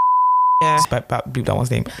that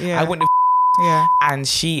one's name. Yeah. I went with and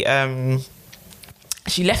she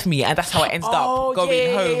left me, and that's how I ended up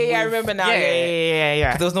going home. Yeah, I remember now.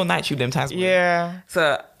 Yeah. Because there was no night tube them times. Yeah.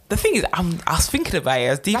 So the thing is, I was thinking about it. I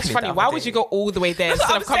was deep. That's funny. Why would you go all the way there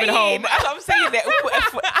instead of coming home? That's what I'm saying.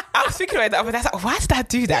 I was thinking about that. I was like, why did I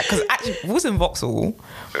do that? Because actually, it was in Vauxhall.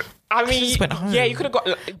 I mean, just went home. Yeah, you could have got,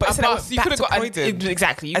 but you could have got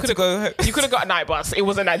exactly. You could have got. You could have got a night bus. It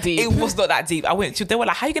wasn't that deep. It was not that deep. I went to. They were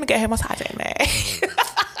like, "How are you gonna get home?" I was like, "I don't know."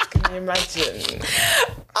 Can you imagine?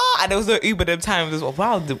 And there was no Uber them times as well.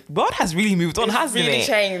 Wow, the world has really moved on, hasn't it? It's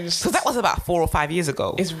really changed. So that was about 4 or 5 years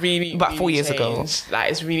ago. It's really about 4 years changed. ago.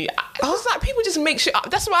 Like it's really. It's like people just make shit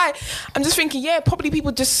up. That's why I'm just thinking. Yeah, probably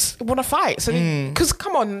people just want to fight. So because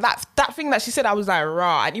come on, that thing that she said, I was like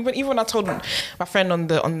raw. And even when I told my friend on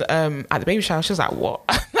the at the baby shower, she was like, "What?"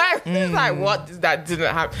 Like what? That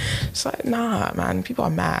didn't happen. It's like, nah, man. People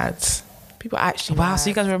are mad. People are actually wow. Mad. So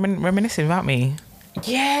you guys were reminiscing about me.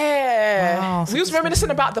 Yeah, wow, so we was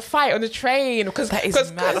reminiscing about the fight on the train because that is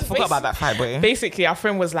mad. I forgot about that fight, boy. Basically, our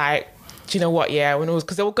friend was like, "Do you know what? Yeah, when it was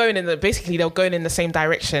because they were going in the same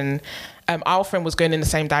direction. Our friend was going in the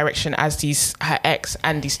same direction as her ex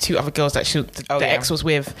and these two other girls that the ex was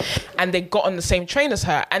with, and they got on the same train as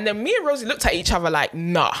her. And then me and Rosie looked at each other like,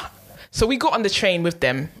 nah." So we got on the train with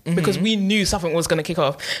them because we knew something was going to kick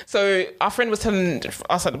off. So our friend was telling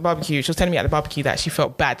us at the barbecue, she was telling me at the barbecue that she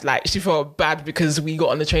felt bad. Like, she felt bad because we got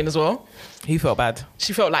on the train as well. He felt bad.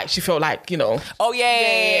 She felt like, you know. Oh,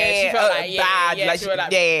 yeah. She felt like bad. Yeah, Like, she felt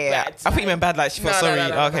like yeah. bad. I think you meant bad, like she felt sorry.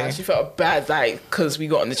 Okay. No, she felt bad, like, because we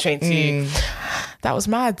got on the train too. That was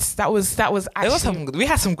mad. That was actually... We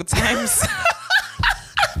had some good times.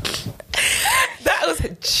 That was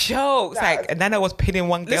jokes. Like, Nana was pinning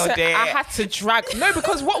one girl there. I had to drag... No,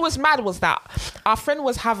 because what was mad was that our friend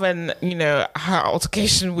was having, you know, her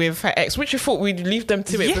altercation with her ex, which we thought we'd leave them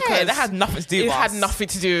to it because... that had nothing to do with us. It had nothing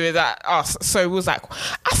to do with us. So it was like,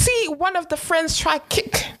 I see one of the friends try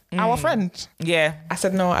kick our friend. Yeah. I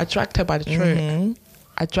said, no, I dragged her by the throat.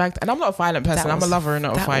 I dragged... And I'm not a violent person. I'm a lover and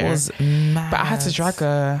not a fighter. That was mad. But I had to drag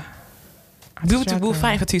her. We were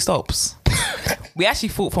fighting for 2 stops. We actually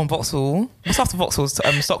fought from Vauxhall. What's after Vauxhall?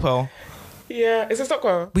 Stockwell. Yeah, it's a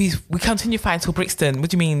Stockwell. We continued fighting till Brixton. What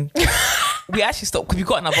do you mean? We actually stopped because we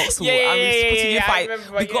got in our Vauxhall and we continued fight.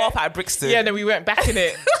 We got off at Brixton. Yeah, then we went back in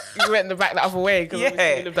it. We went in the back the other way because we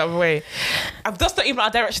lived the other way. That's not even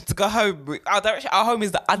our direction to go home. Our home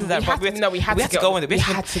is the other direction. We had to go on it. We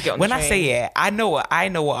had to get on the train. When I say I know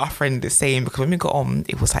what our friend is saying, because when we got on,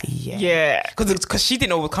 it was like because she didn't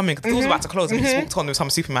know we were coming. Because it was about to close and we just walked on with some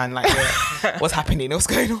Superman like what's happening? What's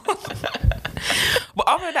going on? But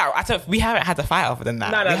other than that, we haven't had to fight other than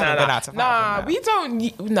that. We haven't gone out to fight. We don't.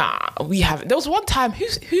 We haven't. There was one time who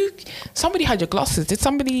somebody had your glasses. Did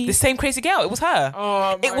somebody? The same crazy girl. It was her.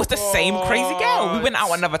 Oh my It was the same crazy girl. We went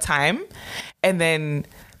out another time, and then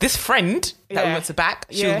this friend that we went to back,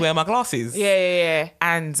 she was wearing my glasses. Yeah.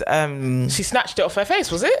 And she snatched it off her face.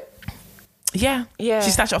 Was it? Yeah. She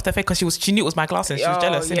snatched it off her face because she knew it was my glasses. She was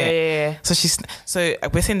jealous, innit? Yeah. So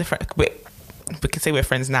we're saying we can say we're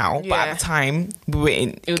friends now, but at the time we were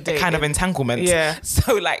in a kind of entanglement. Yeah.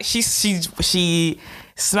 So like she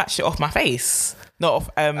snatched it off my face, not off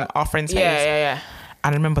our friend's face. Yeah.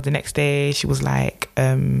 And I remember the next day she was like,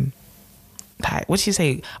 what did she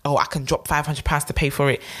say? Oh, I can drop £500 to pay for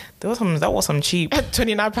it. That was some cheap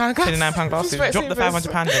 £29 glasses. Drop the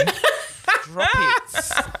 £500 in. Drop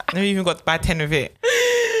it. Never even got to buy 10 of it.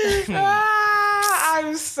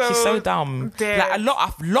 She's so dumb. Dead. Like a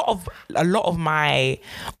lot of my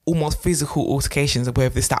almost physical altercations are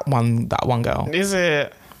with that one girl. Is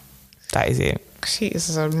it? That is it. She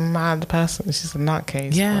is a mad person. She's a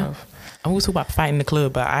nutcase. Yeah. Bruv. I always talk about fighting in the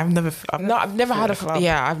club, but I've never had a club.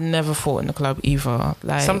 Yeah, I've never fought in the club either.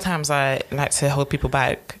 Like, sometimes I like to hold people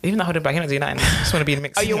back. Even though I hold them back, you're not doing nothing. I just want to be in the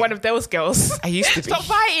mix. Oh, you're one of those girls. I used to be. Stop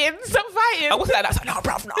fighting. I wasn't like that. I was like, no,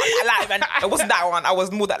 bruv, no, I lie, man. I wasn't that one. I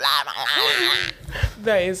was more that lie.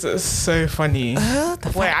 That is so funny.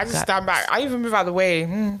 Wait, I just stand back. I even move out of the way.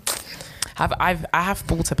 I have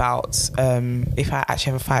thought about if I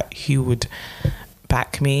actually have a fight, who would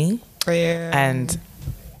back me? Yeah. And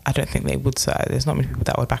I don't think they would. So there's not many people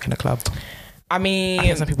that would back in a club. I mean, I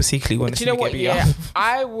think some people secretly want to see me get beat up.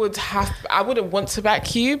 I wouldn't want to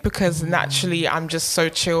back you because naturally I'm just so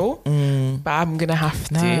chill. But I'm gonna have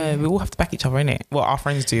to. No, we all have to back each other, innit? Well, our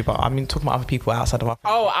friends do, but I mean, talking about other people outside of our.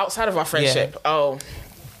 Oh, outside of our friendship. Yeah. Oh,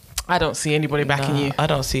 I don't see anybody backing you. I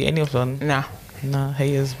don't see any of them. No,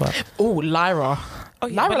 haters. But Lyra. Oh,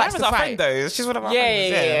 yeah, Lyra's our friend though. She's one of our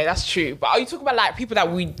friends. Yeah, that's true. But are you talking about like people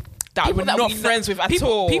that we're not friends with at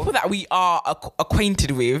all? People that we are acquainted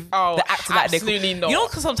with. Oh, that act absolutely not. You know,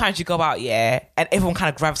 because sometimes you go out, and everyone kind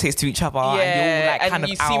of gravitates to each other. Yeah, and you're all like and kind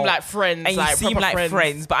you of seem like friends. And you seem like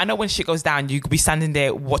friends. But I know when shit goes down, you could be standing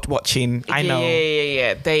there watching. I know.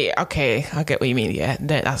 Yeah. Okay, I get what you mean. Yeah,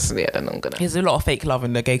 then I'm gonna. There's a lot of fake love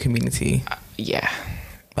in the gay community. Yeah.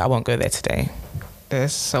 But I won't go there today.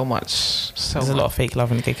 There's so much. There's a lot of fake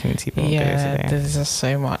love in the gay community. But yeah, there's just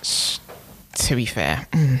so much. To be fair.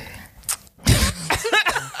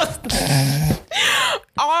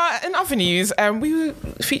 In other news, we were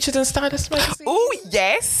featured in Stylist magazine. Oh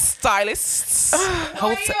yes, Stylists.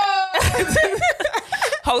 Hold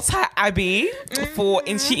tight, Abby.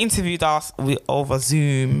 She interviewed us over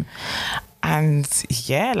Zoom. And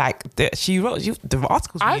she wrote the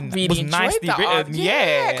articles. I really was nicely written.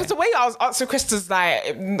 Yeah, because the way I was answering questions,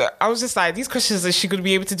 like I was just like, these questions, is she going to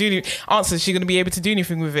be able to do answers? Is she going to be able to do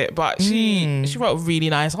anything with it? But she wrote a really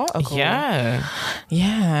nice article. Yeah.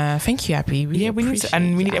 Thank you, Abby. Really we need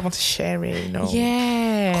everyone to share it. You know?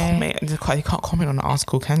 Yeah. Comment. You can't comment on the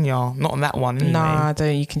article, can y'all? Not on that one. Anyway. Nah,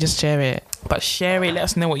 don't. You can just share it. But share it. Let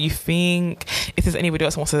us know what you think. If there's anybody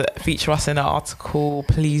else who wants to feature us in an article,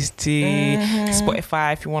 please do.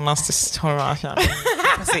 Spotify, if you want us to turn around, send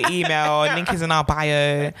us an email. Link is in our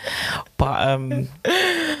bio.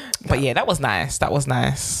 But yeah, that was nice. That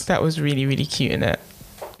was really, really cute, innit?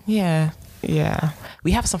 Yeah.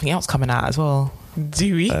 We have something else coming out as well.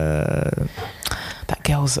 Do we? That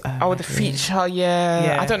girl's... the feature,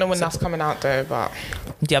 yeah. I don't know when that's coming out though, but...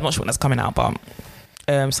 Yeah, I'm not sure when that's coming out, but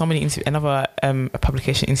another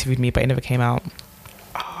publication interviewed me, but it never came out.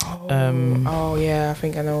 Yeah, I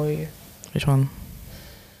think I know you. Which one?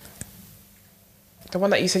 The one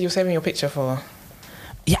that you said you were saving your picture for.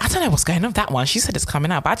 Yeah, I don't know what's going on with that one. She said it's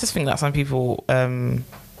coming out, but I just think that some people... I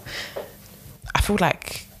feel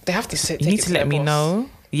like... They have to sit. You need to let me know.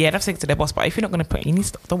 Yeah, they have to take it to their boss, but if you're not going to put...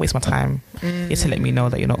 don't waste my time. You have to let me know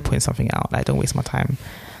that you're not putting something out. Like, don't waste my time.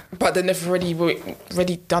 But they've never already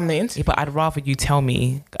done the interview. Yeah, but I'd rather you tell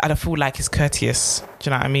me. I'd feel like it's courteous. Do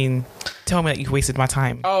you know what I mean? Tell me that you've wasted my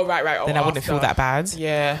time. Oh, right. Then I wouldn't feel that bad.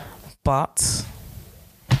 Yeah. But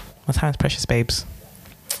my time is precious, babes.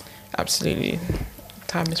 Absolutely.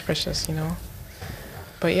 Time is precious, you know.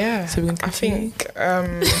 But yeah, so I think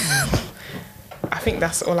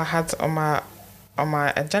that's all I had on my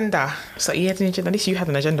agenda. So you had an agenda? At least you had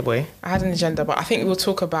an agenda, boy. I had an agenda, but I think we'll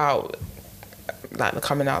talk about like the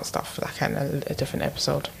coming out stuff like in a different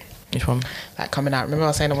episode. Which one? Like coming out. Remember I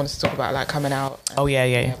was saying I wanted to talk about like coming out.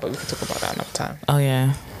 Yeah. But we can talk about that another time. Oh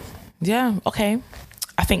yeah. Yeah, okay.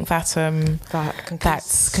 I think that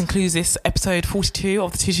concludes this episode 42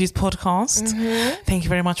 of the Two Twos podcast. Mm-hmm. Thank you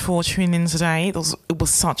very much for tuning in today. It was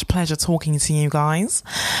such a pleasure talking to you guys.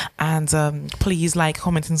 And please like,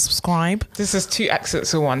 comment and subscribe. This is 2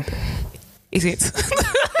 accents in 1. Is it?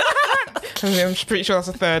 I'm pretty sure that's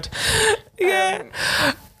a 3rd. Yeah.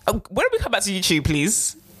 When do we come back to YouTube,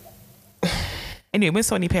 please? Anyway, when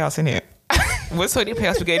Sony pay us, innit? When Sony pay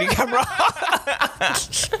us, we get a new camera.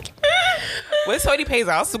 When Sony pays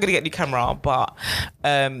us, we're gonna get a new camera.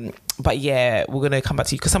 But yeah, we're gonna come back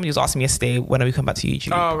to you because somebody was asking me yesterday when we come back to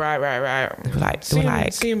YouTube. Oh right. They were like,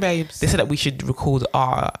 soon, babes. They said that we should record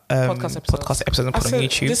our podcast episodes and put on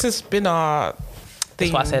YouTube. This has been our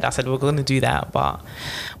thing. That's what I said we're going to do that, but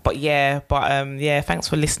yeah, thanks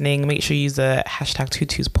for listening. Make sure you use the hashtag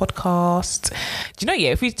 22s podcast. Do you know,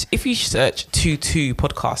 if you search 22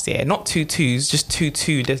 podcast, not 22s, just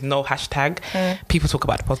 22, there's no hashtag, people talk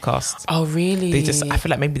about the podcast. Oh really? I feel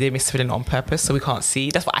like maybe they're misfilling it on purpose so we can't see.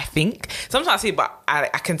 That's what I think. Sometimes I see, but I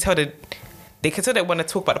can tell that they can tell they want to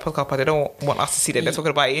talk about the podcast, but they don't want us to see that they're talking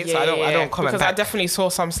about it. So I don't comment because back. I definitely saw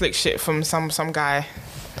some slick shit from some guy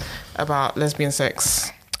about lesbian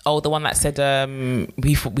sex. Oh, the one that said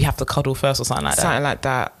we have to cuddle first or something like that. Something like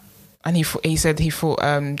that. And he said he thought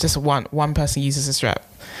just one person uses a strap.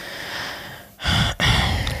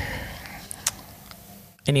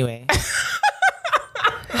 Anyway,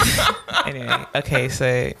 okay,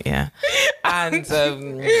 so yeah. And so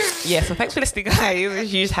thanks for listening,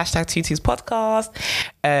 guys. Use hashtag 22s podcast.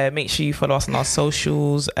 Make sure you follow us on our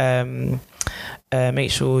socials.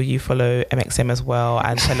 Make sure you follow MXM as well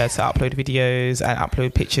and tell her to upload videos and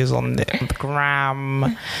upload pictures on the gram.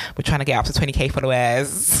 We're trying to get up to 20k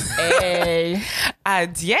followers. Hey.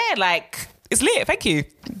 And yeah, it's lit. Thank you.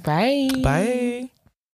 Bye.